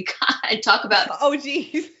magically got, and talk about, oh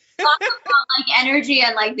geez, talk about like energy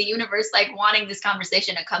and like the universe, like wanting this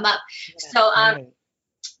conversation to come up. Yeah, so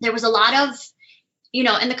there was a lot of,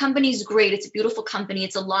 and the company's great. It's a beautiful company.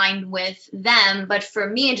 It's aligned with them. But for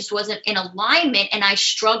me, it just wasn't in alignment. And I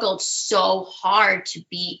struggled so hard, to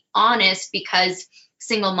be honest, because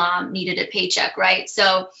single mom needed a paycheck, right?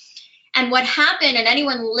 So, and what happened, and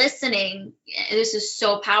anyone listening, this is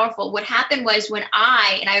so powerful. What happened was when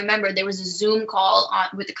I remember there was a Zoom call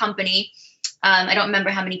with the company. I don't remember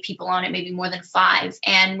how many people on it, maybe more than 5.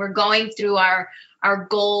 And we're going through our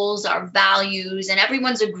goals, our values, and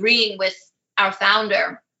everyone's agreeing with our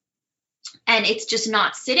founder. And it's just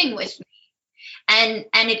not sitting with me.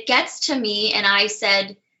 And it gets to me, and I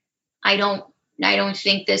said, I don't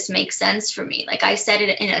think this makes sense for me. Like, I said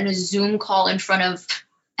it in a Zoom call in front of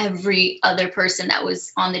every other person that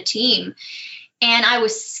was on the team. And I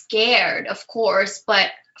was scared, of course,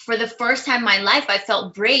 but for the first time in my life, I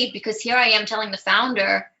felt brave, because here I am telling the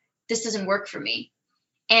founder, this doesn't work for me.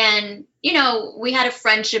 And, we had a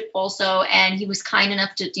friendship also, and he was kind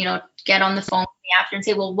enough to, get on the phone with me after and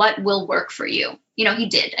say, well, what will work for you? He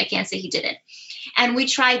did. I can't say he didn't. And we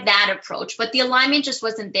tried that approach, but the alignment just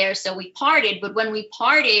wasn't there. So we parted. But when we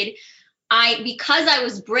parted, because I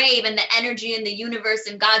was brave, and the energy in the universe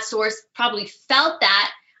and God's source probably felt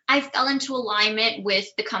that, I fell into alignment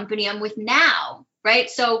with the company I'm with now, right?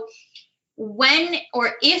 So when,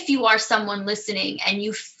 or if you are someone listening and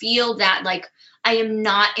you feel that, like, I am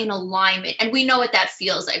not in alignment, and we know what that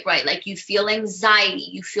feels like, right? Like, you feel anxiety,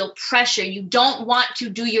 you feel pressure, you don't want to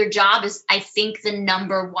do your job, is, I think, the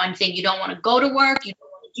number one thing. You don't want to go to work, you don't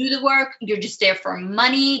want to do the work, you're just there for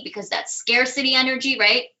money, because that's scarcity energy,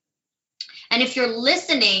 right? And if you're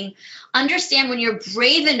listening, understand, when you're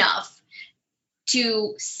brave enough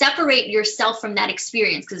to separate yourself from that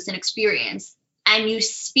experience, because it's an experience, and you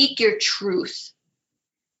speak your truth,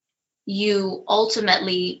 you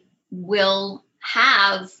ultimately will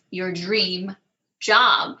have your dream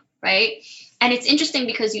job, right? And it's interesting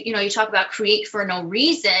because, you talk about create for no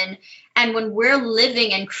reason. And when we're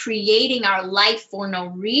living and creating our life for no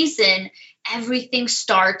reason, everything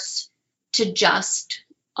starts to just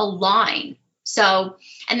align. So,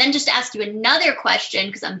 and then just to ask you another question,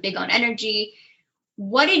 because I'm big on energy,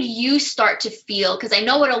 what did you start to feel? Because I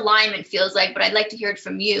know what alignment feels like, but I'd like to hear it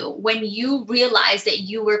from you. When you realized that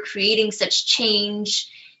you were creating such change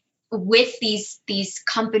with these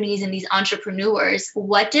companies and these entrepreneurs,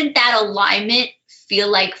 what did that alignment feel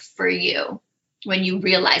like for you when you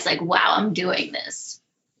realized, like, wow, I'm doing this?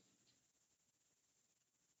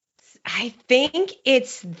 I think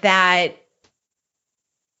it's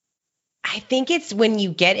when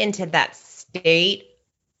you get into that state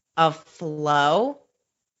of flow,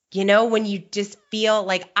 when you just feel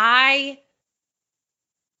like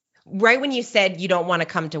right when you said you don't want to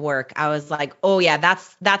come to work, I was like, oh yeah,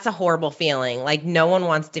 that's a horrible feeling. Like, no one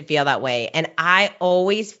wants to feel that way. And I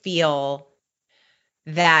always feel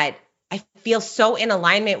that I feel so in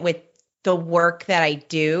alignment with the work that I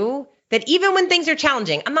do, that even when things are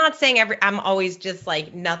challenging, I'm not saying I'm always just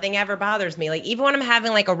like, nothing ever bothers me. Like, even when I'm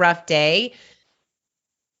having like a rough day,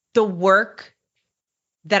 the work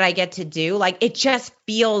that I get to do, like, it just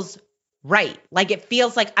feels right. Like, it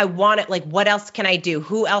feels like I want it. Like, what else can I do?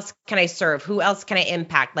 Who else can I serve? Who else can I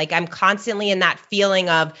impact? Like, I'm constantly in that feeling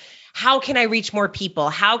of, how can I reach more people?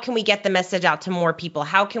 How can we get the message out to more people?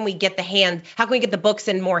 How can we get how can we get the books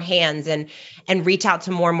in more hands and reach out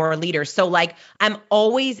to more and more leaders? So like, I'm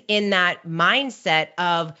always in that mindset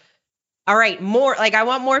of, all right, more, like, I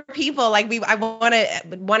want more people. Like, I want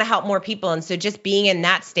to help more people. And so just being in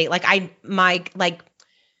that state,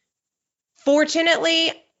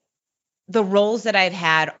 fortunately, the roles that I've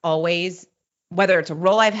had always, whether it's a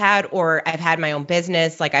role I've had or I've had my own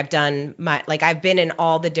business, like, I've been in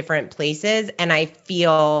all the different places, and I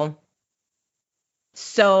feel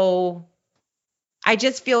so, I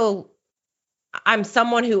just feel I'm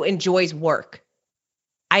someone who enjoys work.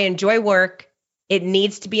 I enjoy work. It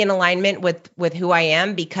needs to be in alignment with who I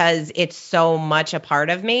am, because it's so much a part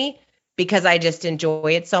of me, because I just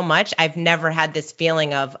enjoy it so much. I've never had this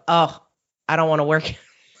feeling of, oh, I don't want to work.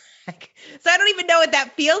 So I don't even know what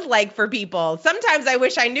that feels like for people. Sometimes I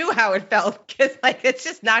wish I knew how it felt because like it's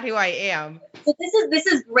just not who I am. So this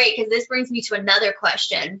is great because this brings me to another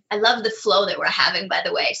question. I love the flow that we're having, by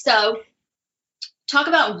the way. So talk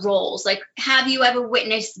about roles. Like, have you ever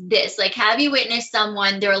witnessed this? Like, have you witnessed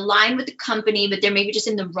someone, they're aligned with the company, but they're maybe just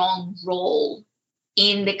in the wrong role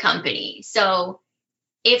in the company? So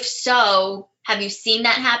if so, have you seen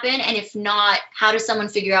that happen? And if not, how does someone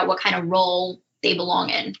figure out what kind of role they belong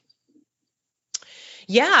in?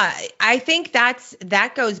 Yeah, I think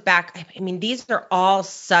that goes back. I mean, these are all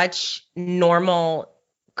such normal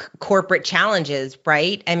corporate challenges,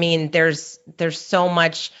 right? I mean, there's so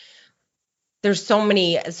much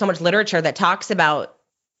literature that talks about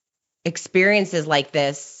experiences like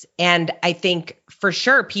this. And I think for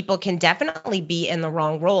sure people can definitely be in the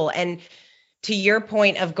wrong role. And to your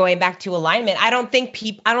point of going back to alignment, I don't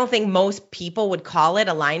think most people would call it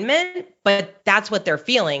alignment, but that's what they're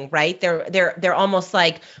feeling, right? They're almost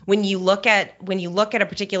like when you look at a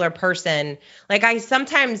particular person, like I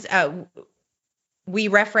sometimes we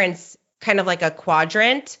reference kind of like a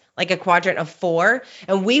quadrant of 4,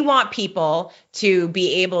 and we want people to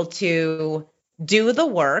be able to do the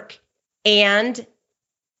work and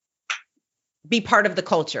be part of the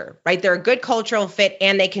culture, right? They're a good cultural fit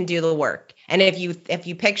and they can do the work. And if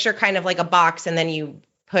you picture kind of like a box and then you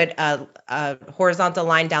put a horizontal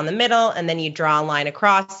line down the middle and then you draw a line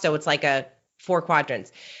across, so it's like a 4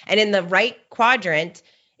 quadrants. And in the right quadrant,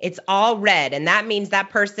 it's all red. And that means that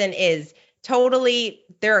person is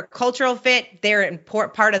they're a cultural fit. They're an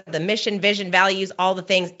important part of the mission, vision, values, all the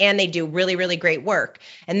things, and they do really, really great work.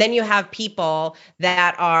 And then you have people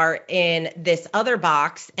that are in this other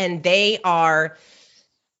box and they are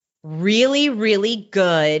really, really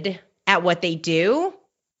good at what they do.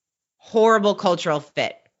 Horrible cultural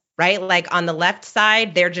fit, right? Like on the left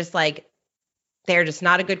side, they're just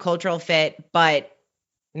not a good cultural fit, but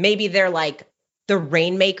maybe they're like the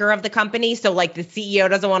rainmaker of the company. So like the CEO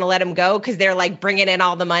doesn't want to let him go because they're like bringing in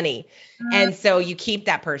all the money. And so you keep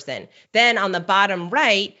that person. Then on the bottom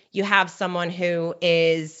right, you have someone who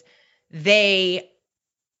they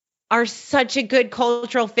are such a good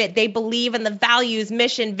cultural fit. They believe in the values,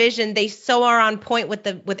 mission, vision. They so are on point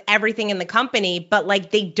with everything in the company, but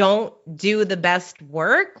like they don't do the best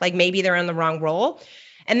work. Like maybe they're in the wrong role.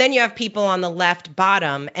 And then you have people on the left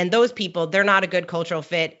bottom, and those people, they're not a good cultural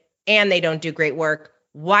fit and they don't do great work.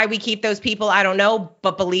 Why we keep those people, I don't know,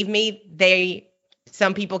 but believe me,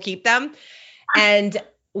 some people keep them. And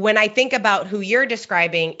when I think about who you're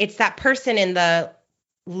describing, it's that person in the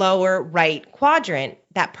lower right quadrant,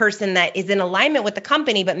 that person that is in alignment with the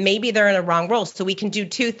company, but maybe they're in a wrong role. So we can do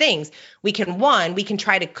 2 things. We can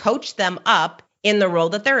try to coach them up in the role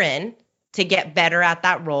that they're in to get better at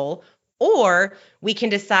that role. Or we can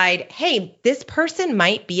decide, hey, this person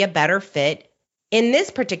might be a better fit in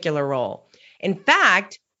this particular role. In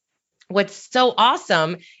fact, what's so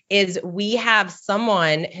awesome is we have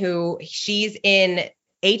someone who she's in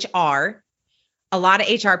HR. A lot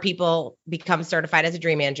of HR people become certified as a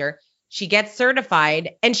dream manager. She gets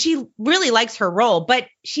certified and she really likes her role, but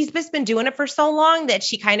she's just been doing it for so long that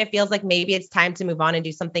she kind of feels like maybe it's time to move on and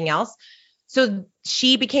do something else. So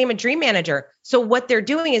she became a dream manager. So what they're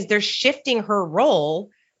doing is they're shifting her role.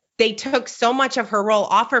 They took so much of her role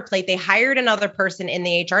off her plate. They hired another person in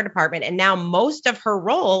the HR department. And now most of her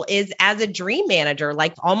role is as a dream manager,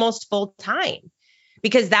 like almost full time,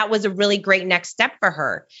 because that was a really great next step for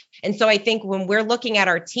her. And so I think when we're looking at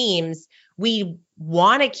our teams, we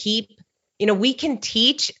want to keep, we can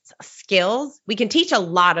teach skills. We can teach a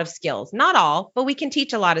lot of skills, not all, but we can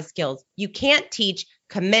teach a lot of skills. You can't teach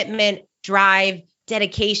commitment, drive,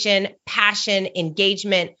 dedication, passion,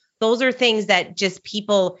 engagement. Those are things that just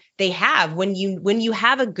people, they have. When you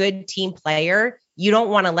have a good team player, you don't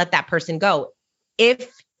want to let that person go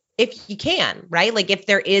if you can, right? Like if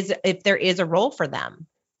there is a role for them.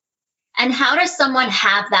 And how does someone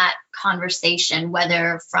have that conversation,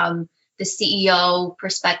 whether from the CEO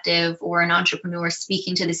perspective or an entrepreneur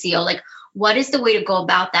speaking to the CEO? Like, what is the way to go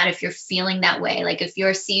about that if you're feeling that way? Like if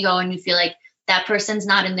you're a CEO and you feel like that person's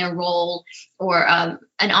not in their role, or an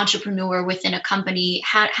entrepreneur within a company,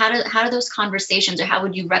 how do those conversations, or how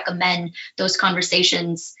would you recommend those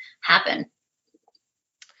conversations happen?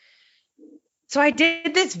 So I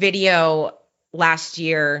did this video last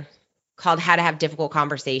year called How to Have Difficult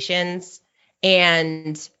Conversations.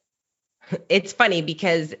 And it's funny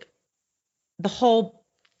because the whole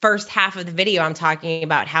first half of the video, I'm talking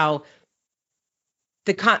about how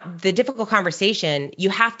the difficult conversation, you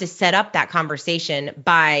have to set up that conversation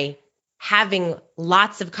by having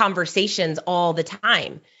lots of conversations all the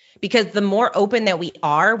time. because the more open that we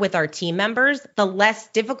are with our team members, the less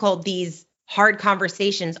difficult these hard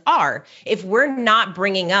conversations are. If we're not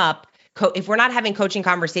bringing up, if we're not having coaching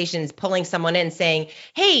conversations, pulling someone in saying,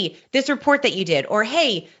 hey, this report that you did, or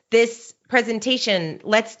hey, this presentation,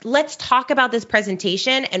 let's talk about this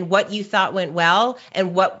presentation and what you thought went well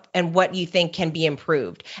and what you think can be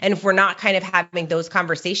improved. And if we're not kind of having those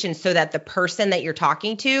conversations so that the person that you're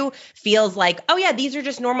talking to feels like, oh yeah, these are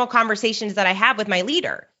just normal conversations that I have with my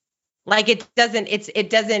leader. Like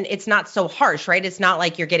it's not so harsh, right? It's not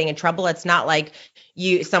like you're getting in trouble. It's not like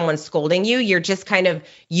someone's scolding you. You're just kind of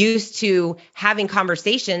used to having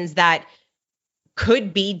conversations that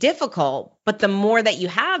could be difficult, but the more that you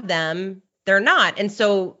have them, they're not. And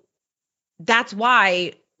so that's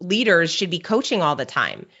why leaders should be coaching all the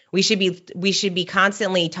time. We should be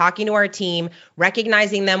constantly talking to our team,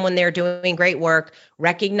 recognizing them when they're doing great work,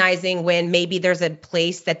 recognizing when maybe there's a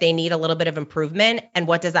place that they need a little bit of improvement and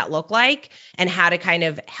what does that look like and how to kind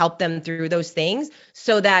of help them through those things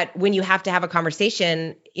so that when you have to have a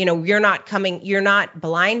conversation, you're not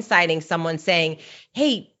blindsiding someone saying,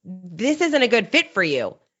 hey, this isn't a good fit for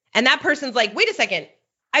you. And that person's like, wait a second,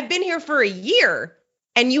 I've been here for a year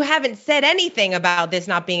and you haven't said anything about this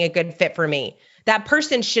not being a good fit for me. That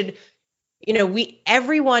person should,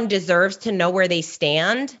 everyone deserves to know where they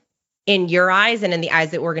stand in your eyes and in the eyes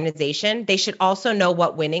of the organization. They should also know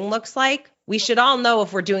what winning looks like. We should all know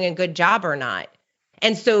if we're doing a good job or not.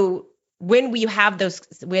 And so when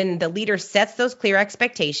the leader sets those clear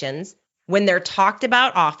expectations, when they're talked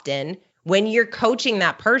about often, when you're coaching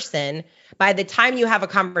that person, by the time you have a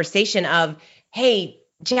conversation of, hey,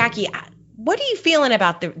 Jackie, what are you feeling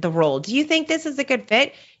about the role? Do you think this is a good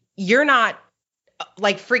fit? You're not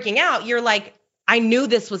like freaking out. You're like, I knew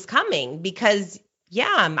this was coming because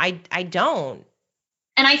I don't.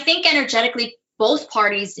 And I think energetically, both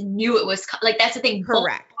parties knew it was like, that's the thing.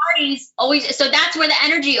 Correct. Both parties always, so that's where the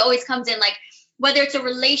energy always comes in. Like whether it's a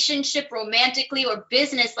relationship romantically or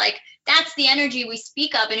business, like that's the energy we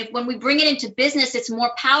speak of. And when we bring it into business, it's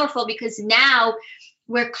more powerful because now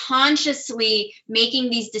we're consciously making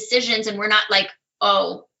these decisions and we're not like,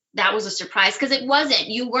 oh, that was a surprise, because it wasn't.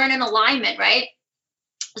 You weren't in alignment, right?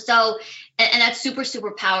 So, and that's super,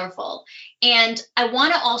 super powerful. And I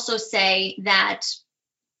want to also say that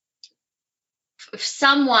if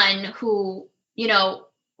someone who,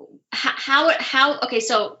 okay,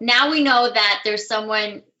 so now we know that there's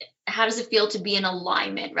someone, how does it feel to be in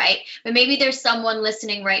alignment, right? But maybe there's someone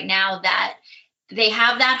listening right now that they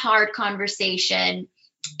have that hard conversation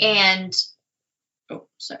and,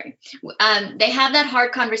 they have that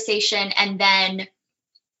hard conversation. And then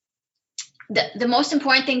the most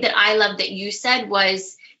important thing that I love that you said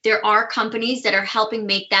was there are companies that are helping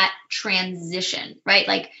make that transition, right?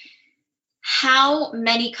 Like how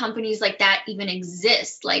many companies like that even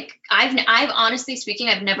exist? Like I've honestly speaking,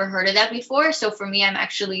 I've never heard of that before. So for me, I'm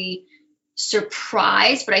actually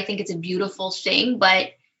surprised, but I think it's a beautiful thing.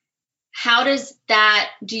 But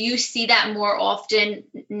do you see that more often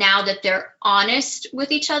now that they're honest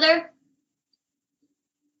with each other?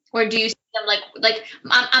 Or do you see them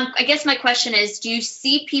I guess my question is, do you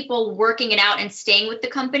see people working it out and staying with the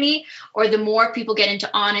company, or the more people get into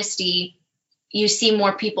honesty, you see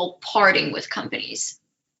more people parting with companies?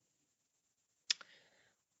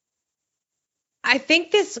 I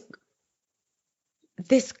think this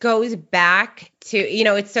goes back to,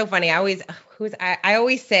 it's so funny. I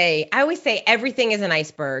always say everything is an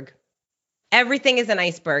iceberg. Everything is an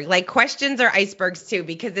iceberg. Like questions are icebergs too,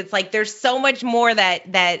 because it's like there's so much more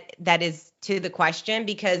that is to the question.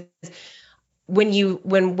 Because when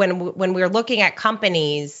we're looking at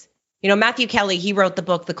companies, Matthew Kelly, he wrote the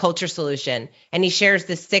book The Culture Solution, and he shares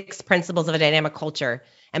the 6 principles of a dynamic culture.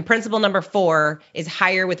 And principle number 4 is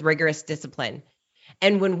hire with rigorous discipline.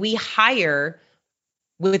 And when we hire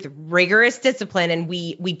with rigorous discipline, and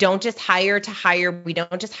we don't just hire to hire, we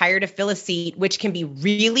don't just hire to fill a seat, which can be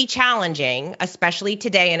really challenging, especially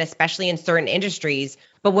today and especially in certain industries.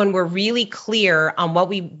 But when we're really clear on what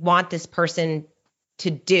we want this person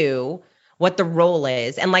to do, what the role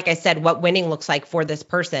is, and like I said, what winning looks like for this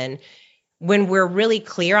person, when we're really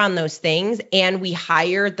clear on those things and we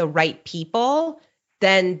hire the right people,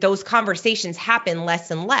 then those conversations happen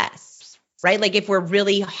less and less, right? Like if we're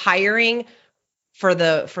really hiring for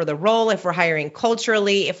the role, if we're hiring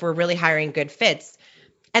culturally, if we're really hiring good fits.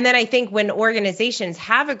 And then I think when organizations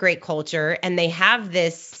have a great culture and they have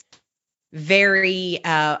this very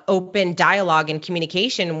open dialogue and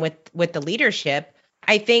communication with the leadership,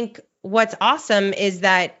 I think what's awesome is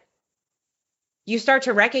that you start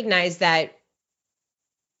to recognize that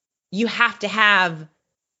you have to have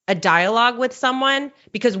a dialogue with someone,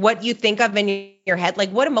 because what you think of in your head, like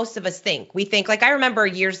what do most of us think? We think, like, I remember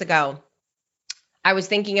years ago, I was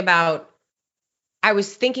thinking about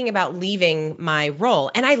leaving my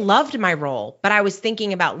role, and I loved my role, but I was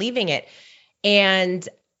thinking about leaving it. And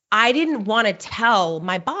I didn't want to tell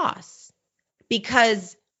my boss,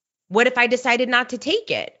 because what if I decided not to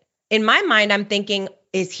take it? In my mind, I'm thinking,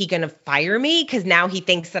 is he going to fire me because now he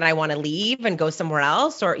thinks that I want to leave and go somewhere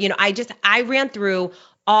else? Or, I ran through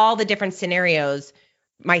all the different scenarios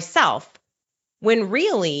myself, when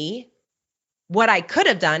really what I could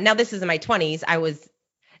have done, now this is in my 20s, I was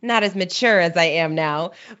not as mature as I am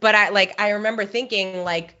now, but I remember thinking,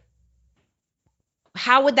 like,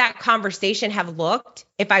 how would that conversation have looked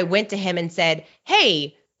if I went to him and said,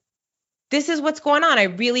 hey, this is what's going on. I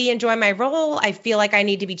really enjoy my role. I feel like I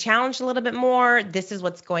need to be challenged a little bit more. This is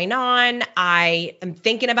what's going on. I am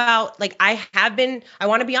thinking about, like, I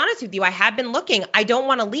want to be honest with you. I have been looking. I don't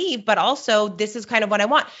want to leave, but also this is kind of what I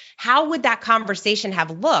want. How would that conversation have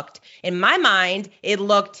looked? In my mind, it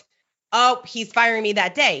looked, oh, he's firing me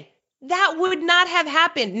that day. That would not have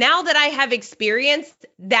happened. Now that I have experienced,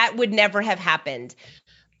 that would never have happened.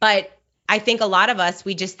 But I think a lot of us,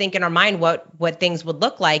 we just think in our mind what things would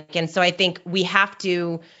look like. And so I think we have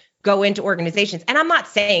to go into organizations. And I'm not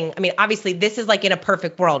saying, obviously this is like in a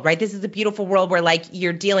perfect world, right? This is a beautiful world where like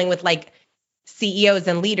you're dealing with like CEOs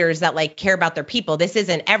and leaders that like care about their people. This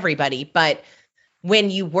isn't everybody, but when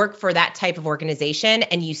you work for that type of organization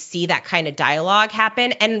and you see that kind of dialogue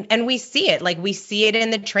happen, and we see it, like we see it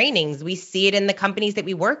in the trainings, we see it in the companies that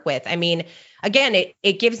we work with. Again,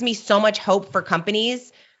 it gives me so much hope for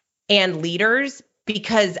companies and leaders,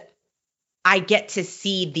 because I get to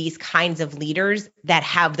see these kinds of leaders that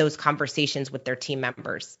have those conversations with their team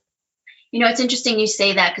members. It's interesting you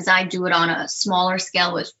say that, because I do it on a smaller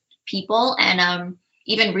scale with people. And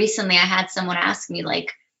even recently I had someone ask me,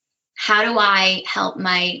 like, how do I help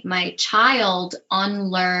my child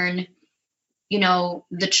unlearn,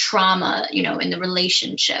 the trauma, in the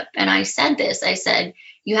relationship? And I said,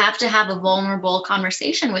 you have to have a vulnerable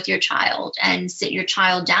conversation with your child and sit your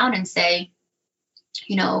child down and say,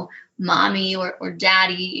 mommy or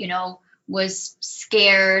daddy, was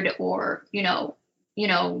scared, or,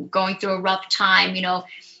 going through a rough time,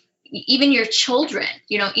 even your children,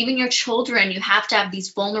 you have to have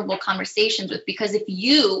these vulnerable conversations with, because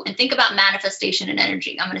and think about manifestation and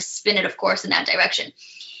energy. I'm going to spin it, of course, in that direction.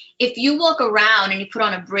 If you walk around and you put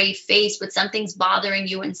on a brave face, but something's bothering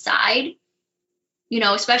you inside,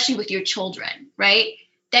 especially with your children, right?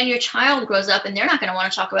 Then your child grows up and they're not going to want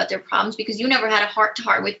to talk about their problems, because you never had a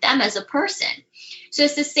heart-to-heart with them as a person. So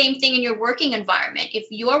it's the same thing in your working environment. If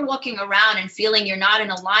you're walking around and feeling you're not in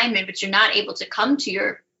alignment, but you're not able to come to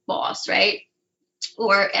your boss, right?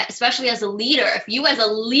 Or especially as a leader, if you as a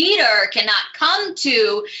leader cannot come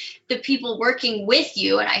to the people working with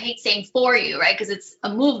you, and I hate saying for you, right? Because it's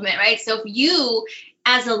a movement, right? So if you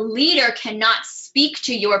as a leader cannot speak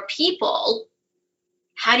to your people,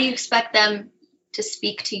 how do you expect them to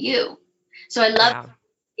speak to you? So I love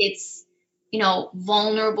it's,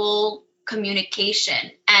 vulnerable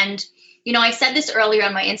communication. And, I said this earlier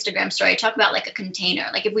on my Instagram story. I talk about like a container.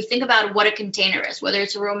 Like if we think about what a container is, whether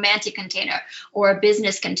it's a romantic container or a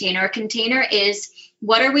business container, a container is,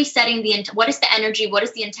 what are we setting what is the energy? What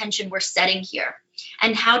is the intention we're setting here?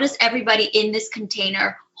 And how does everybody in this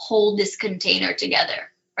container hold this container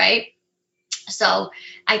together, right? So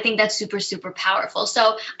I think that's super, super powerful.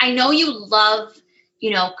 So I know you love,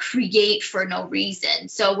 create for no reason.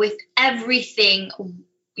 So with everything,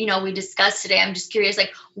 we discussed today, I'm just curious,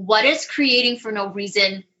 like, what does creating for no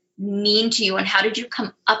reason mean to you, and how did you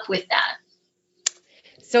come up with that?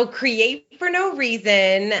 So create for no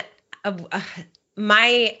reason,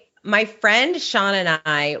 my friend Sean and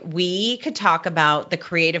I, we could talk about the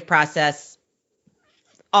creative process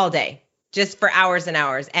all day, just for hours and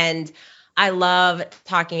hours. And I love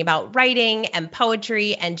talking about writing and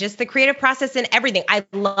poetry and just the creative process and everything. I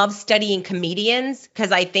love studying comedians,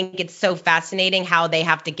 because I think it's so fascinating how they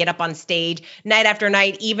have to get up on stage night after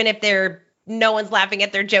night, even if no one's laughing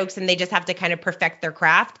at their jokes, and they just have to kind of perfect their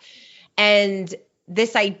craft. And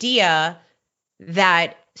this idea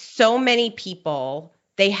that so many people,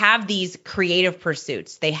 they have these creative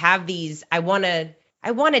pursuits. They have these, I want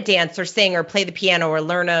to dance or sing or play the piano or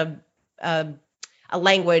learn a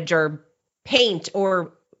language or paint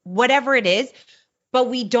or whatever it is, but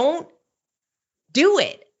we don't do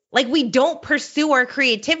it. Like, we don't pursue our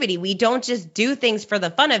creativity. We don't just do things for the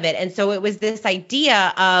fun of it. And so it was this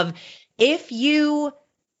idea of, if you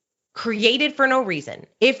created for no reason,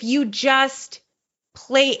 if you just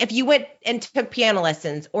if you went and took piano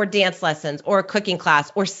lessons or dance lessons or a cooking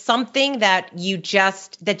class or something that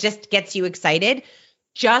just gets you excited,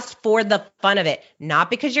 just for the fun of it, not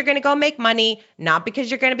because you're going to go make money, not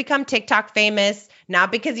because you're going to become TikTok famous,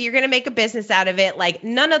 not because you're going to make a business out of it, like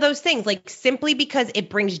none of those things, like simply because it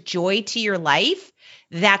brings joy to your life.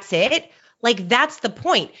 That's it. Like that's the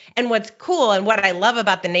point. And what's cool and what I love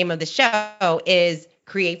about the name of the show is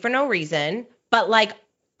Create for No Reason, but like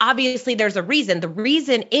obviously there's a reason. The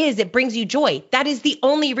reason is it brings you joy. That is the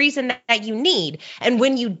only reason that you need. And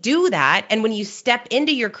when you do that, and when you step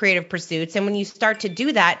into your creative pursuits, and when you start to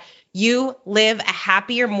do that, you live a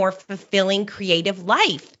happier, more fulfilling, creative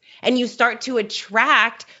life. And you start to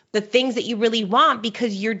attract the things that you really want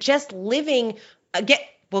because you're just living,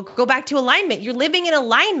 we'll go back to alignment. You're living in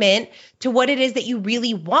alignment to what it is that you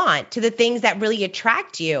really want, to the things that really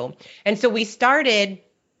attract you. And so we started.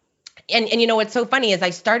 And you know, what's so funny is I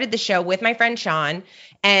started the show with my friend Sean,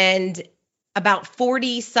 and about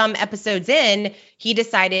 40 some episodes in, he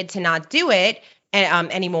decided to not do it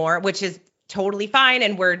anymore, which is totally fine.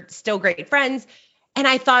 And we're still great friends. And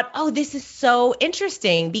I thought, oh, this is so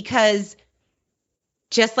interesting because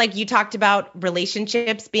just like you talked about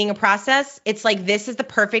relationships being a process, it's like, this is the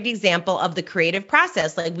perfect example of the creative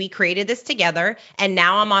process. Like we created this together and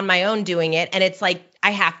now I'm on my own doing it. And it's like, I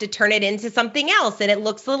have to turn it into something else and it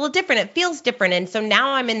looks a little different. It feels different. And so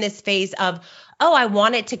now I'm in this phase of, oh, I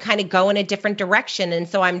want it to kind of go in a different direction. And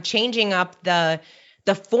so I'm changing up the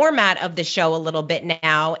format of the show a little bit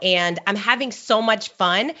now. And I'm having so much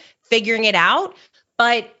fun figuring it out.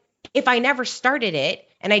 But if I never started it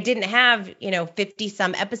and I didn't have, 50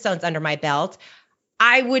 some episodes under my belt,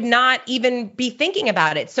 I would not even be thinking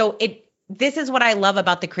about it. So this is what I love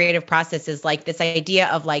about the creative process, is like this idea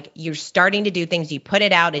of like, you're starting to do things, you put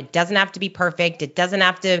it out. It doesn't have to be perfect. It doesn't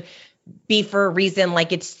have to be for a reason.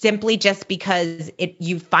 Like it's simply just because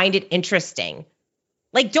you find it interesting.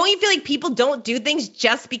 Like, don't you feel like people don't do things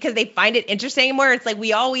just because they find it interesting anymore? It's like,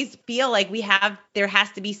 we always feel like there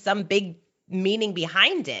has to be some big meaning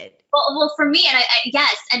behind it. Well, for me, and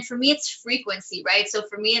yes, and for me, it's frequency, right? So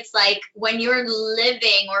for me, it's like when you're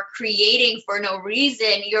living or creating for no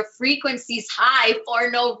reason, your frequency's high for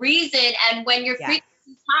no reason. And when your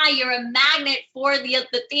frequency's high, you're a magnet for the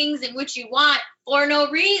things in which you want for no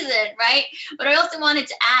reason, right? But I also wanted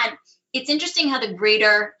to add, it's interesting how the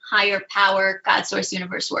greater, higher power, God, source,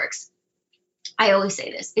 universe works. I always say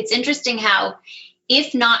this. It's interesting how,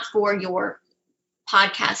 if not for your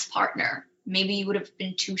podcast partner, maybe you would have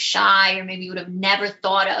been too shy, or maybe you would have never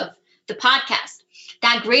thought of the podcast.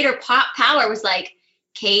 That greater power was like,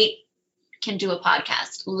 Kate can do a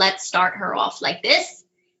podcast. Let's start her off like this,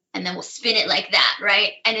 and then we'll spin it like that,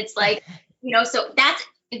 right? And it's like, so that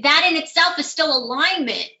in itself is still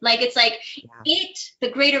alignment. Like, it's like the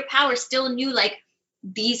greater power still knew, like,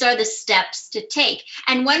 these are the steps to take.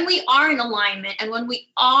 And when we are in alignment and when we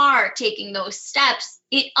are taking those steps,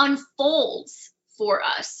 it unfolds for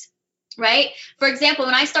us. Right? For example,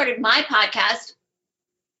 when I started my podcast,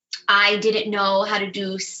 I didn't know how to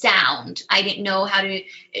do sound. I didn't know how to,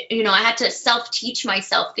 I had to self-teach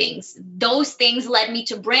myself things. Those things led me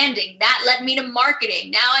to branding. That led me to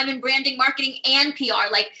marketing. Now I'm in branding, marketing, and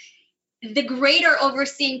PR. Like, the greater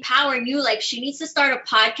overseeing power knew, like, she needs to start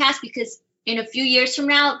a podcast because in a few years from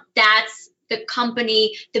now, that's the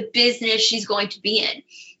company, the business she's going to be in.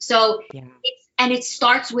 So And it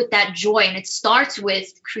starts with that joy, and it starts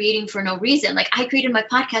with creating for no reason. Like, I created my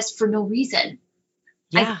podcast for no reason.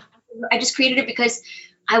 Yeah. I just created it because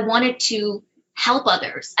I wanted to help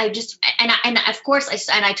others. I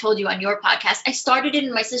told you on your podcast, I started it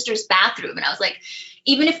in my sister's bathroom, and I was like,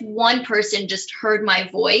 even if one person just heard my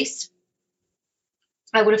voice,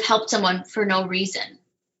 I would have helped someone for no reason.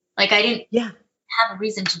 Like, I didn't have a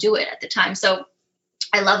reason to do it at the time. So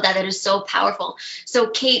I love that. That is so powerful. So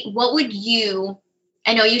Kate, what would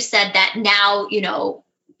I know you said that now,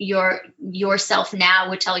 yourself now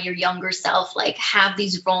would tell your younger self, like, have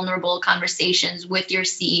these vulnerable conversations with your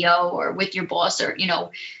CEO or with your boss or,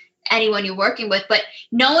 anyone you're working with. But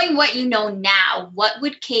knowing what you know now, what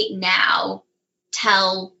would Kate now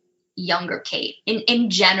tell younger Kate in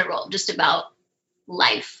general, just about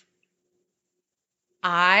life?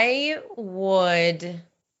 I would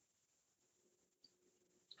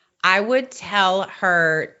tell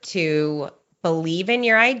her to believe in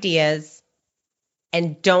your ideas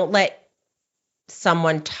and don't let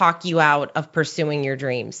someone talk you out of pursuing your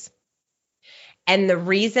dreams. And the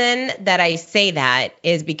reason that I say that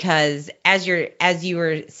is because as you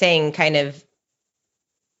were saying, kind of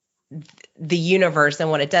the universe and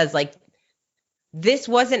what it does, like, this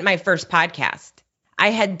wasn't my first podcast. I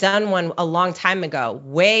had done one a long time ago,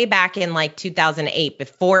 way back in like 2008,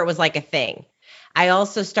 before it was like a thing. I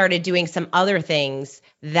also started doing some other things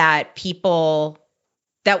that people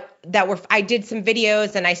that were, I did some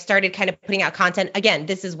videos and I started kind of putting out content. Again,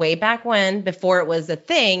 this is way back when, before it was a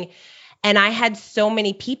thing. And I had so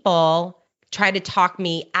many people try to talk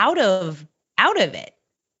me out of it.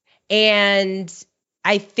 And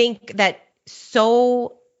I think that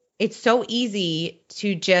it's so easy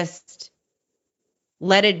to just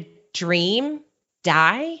let a dream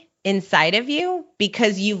die inside of you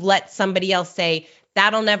because you've let somebody else say,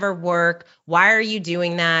 that'll never work. Why are you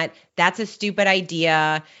doing that? That's a stupid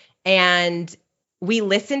idea. And we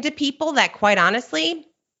listen to people that, quite honestly,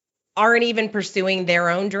 aren't even pursuing their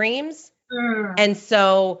own dreams. And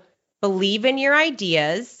so believe in your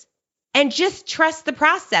ideas and just trust the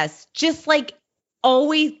process. Just like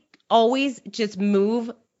always just move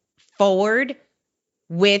forward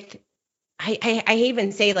with, I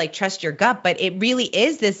even say like trust your gut, but it really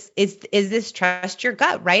is this trust your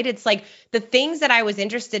gut, right? It's like the things that I was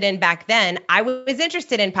interested in back then. I was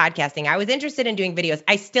interested in podcasting. I was interested in doing videos.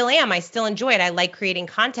 I still am. I still enjoy it. I like creating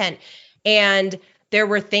content. And there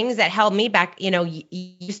were things that held me back. You know,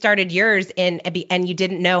 you started yours and you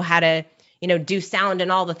didn't know how to, do sound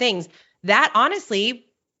and all the things. That honestly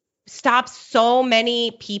stops so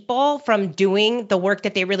many people from doing the work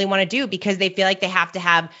that they really want to do because they feel like they have to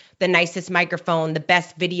have the nicest microphone, the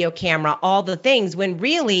best video camera, all the things, when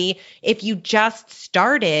really, if you just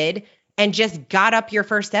started and just got up your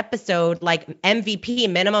first episode, like MVP,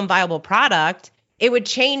 minimum viable product, it would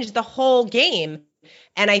change the whole game.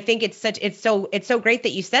 And I think it's so great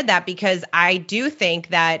that you said that, because I do think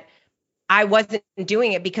that I wasn't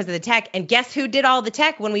doing it because of the tech. And guess who did all the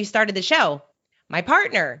tech when we started the show? My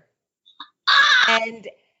partner.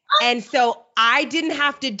 And so I didn't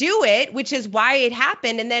have to do it, which is why it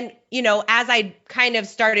happened. And then, as I kind of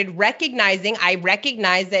started recognizing, I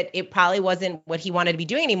recognized that it probably wasn't what he wanted to be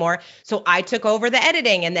doing anymore. So I took over the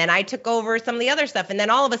editing, and then I took over some of the other stuff. And then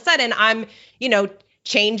all of a sudden I'm,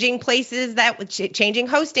 changing places, changing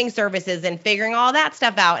hosting services and figuring all that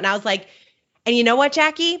stuff out. And I was like, and you know what,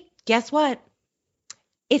 Jackie? Guess what?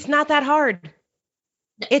 It's not that hard.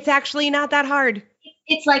 It's actually not that hard.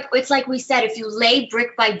 It's like we said, if you lay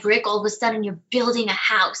brick by brick, all of a sudden you're building a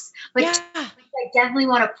house. But yeah. I definitely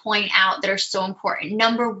want to point out that are so important.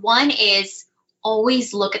 Number one is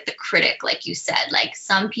always look at the critic, like you said. Like,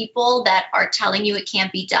 some people that are telling you it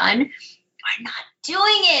can't be done are not doing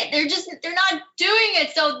it. They're not doing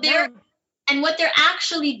it. So and what they're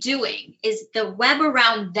actually doing is the web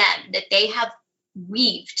around them that they have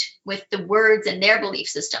weaved with the words and their belief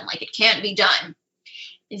system, like it can't be done.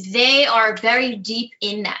 They are very deep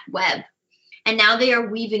in that web, and now they are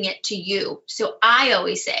weaving it to you. So I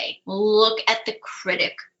always say, look at the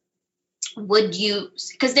critic.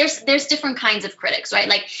 Because there's different kinds of critics, right?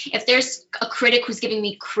 Like, if there's a critic who's giving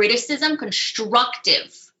me criticism,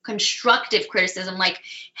 constructive criticism, like,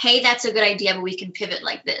 hey, that's a good idea, but we can pivot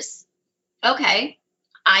like this. Okay,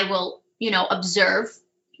 I will, observe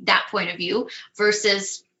that point of view,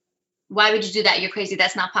 versus, why would you do that? You're crazy.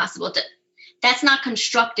 That's not possible. That's not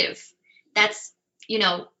constructive. That's,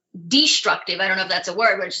 destructive. I don't know if that's a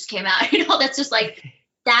word, but it just came out. That's just like,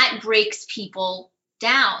 that breaks people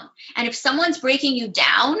down. And if someone's breaking you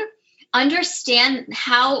down, understand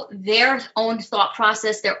how their own thought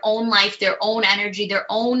process, their own life, their own energy, their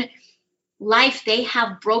own life, they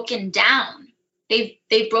have broken down.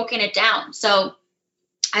 They've broken it down. So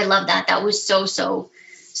I love that. That was so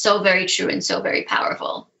very true and so very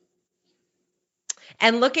powerful.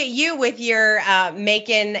 And look at you with your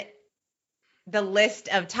making the list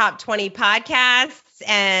of top 20 podcasts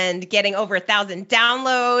and getting over 1,000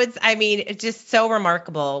 downloads. I mean, it's just so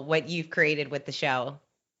remarkable what you've created with the show.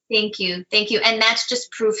 Thank you. And that's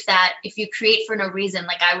just proof that if you create for no reason,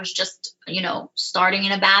 like I was just, starting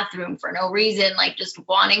in a bathroom for no reason, like just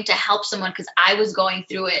wanting to help someone because I was going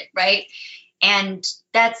through it, right? And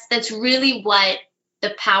that's really what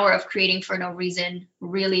the power of creating for no reason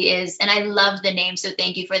really is. And I love the name. So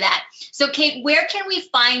thank you for that. So Kate, where can we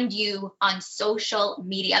find you on social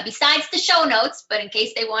media besides the show notes? But in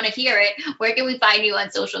case they want to hear it, where can we find you on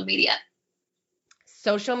social media?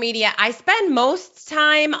 Social media. I spend most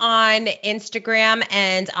time on Instagram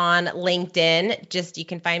and on LinkedIn. You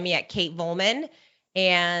can find me at Kate Volman.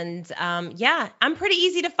 And I'm pretty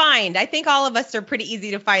easy to find. I think all of us are pretty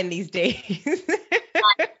easy to find these days.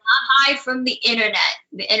 Not hide from the internet.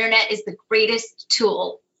 The internet is the greatest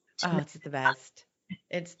tool. Oh, it's the best.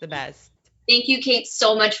 It's the best. Thank you, Kate,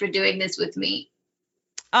 so much for doing this with me.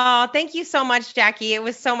 Oh, thank you so much, Jackie. It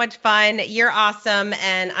was so much fun. You're awesome.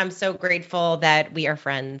 And I'm so grateful that we are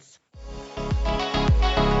friends.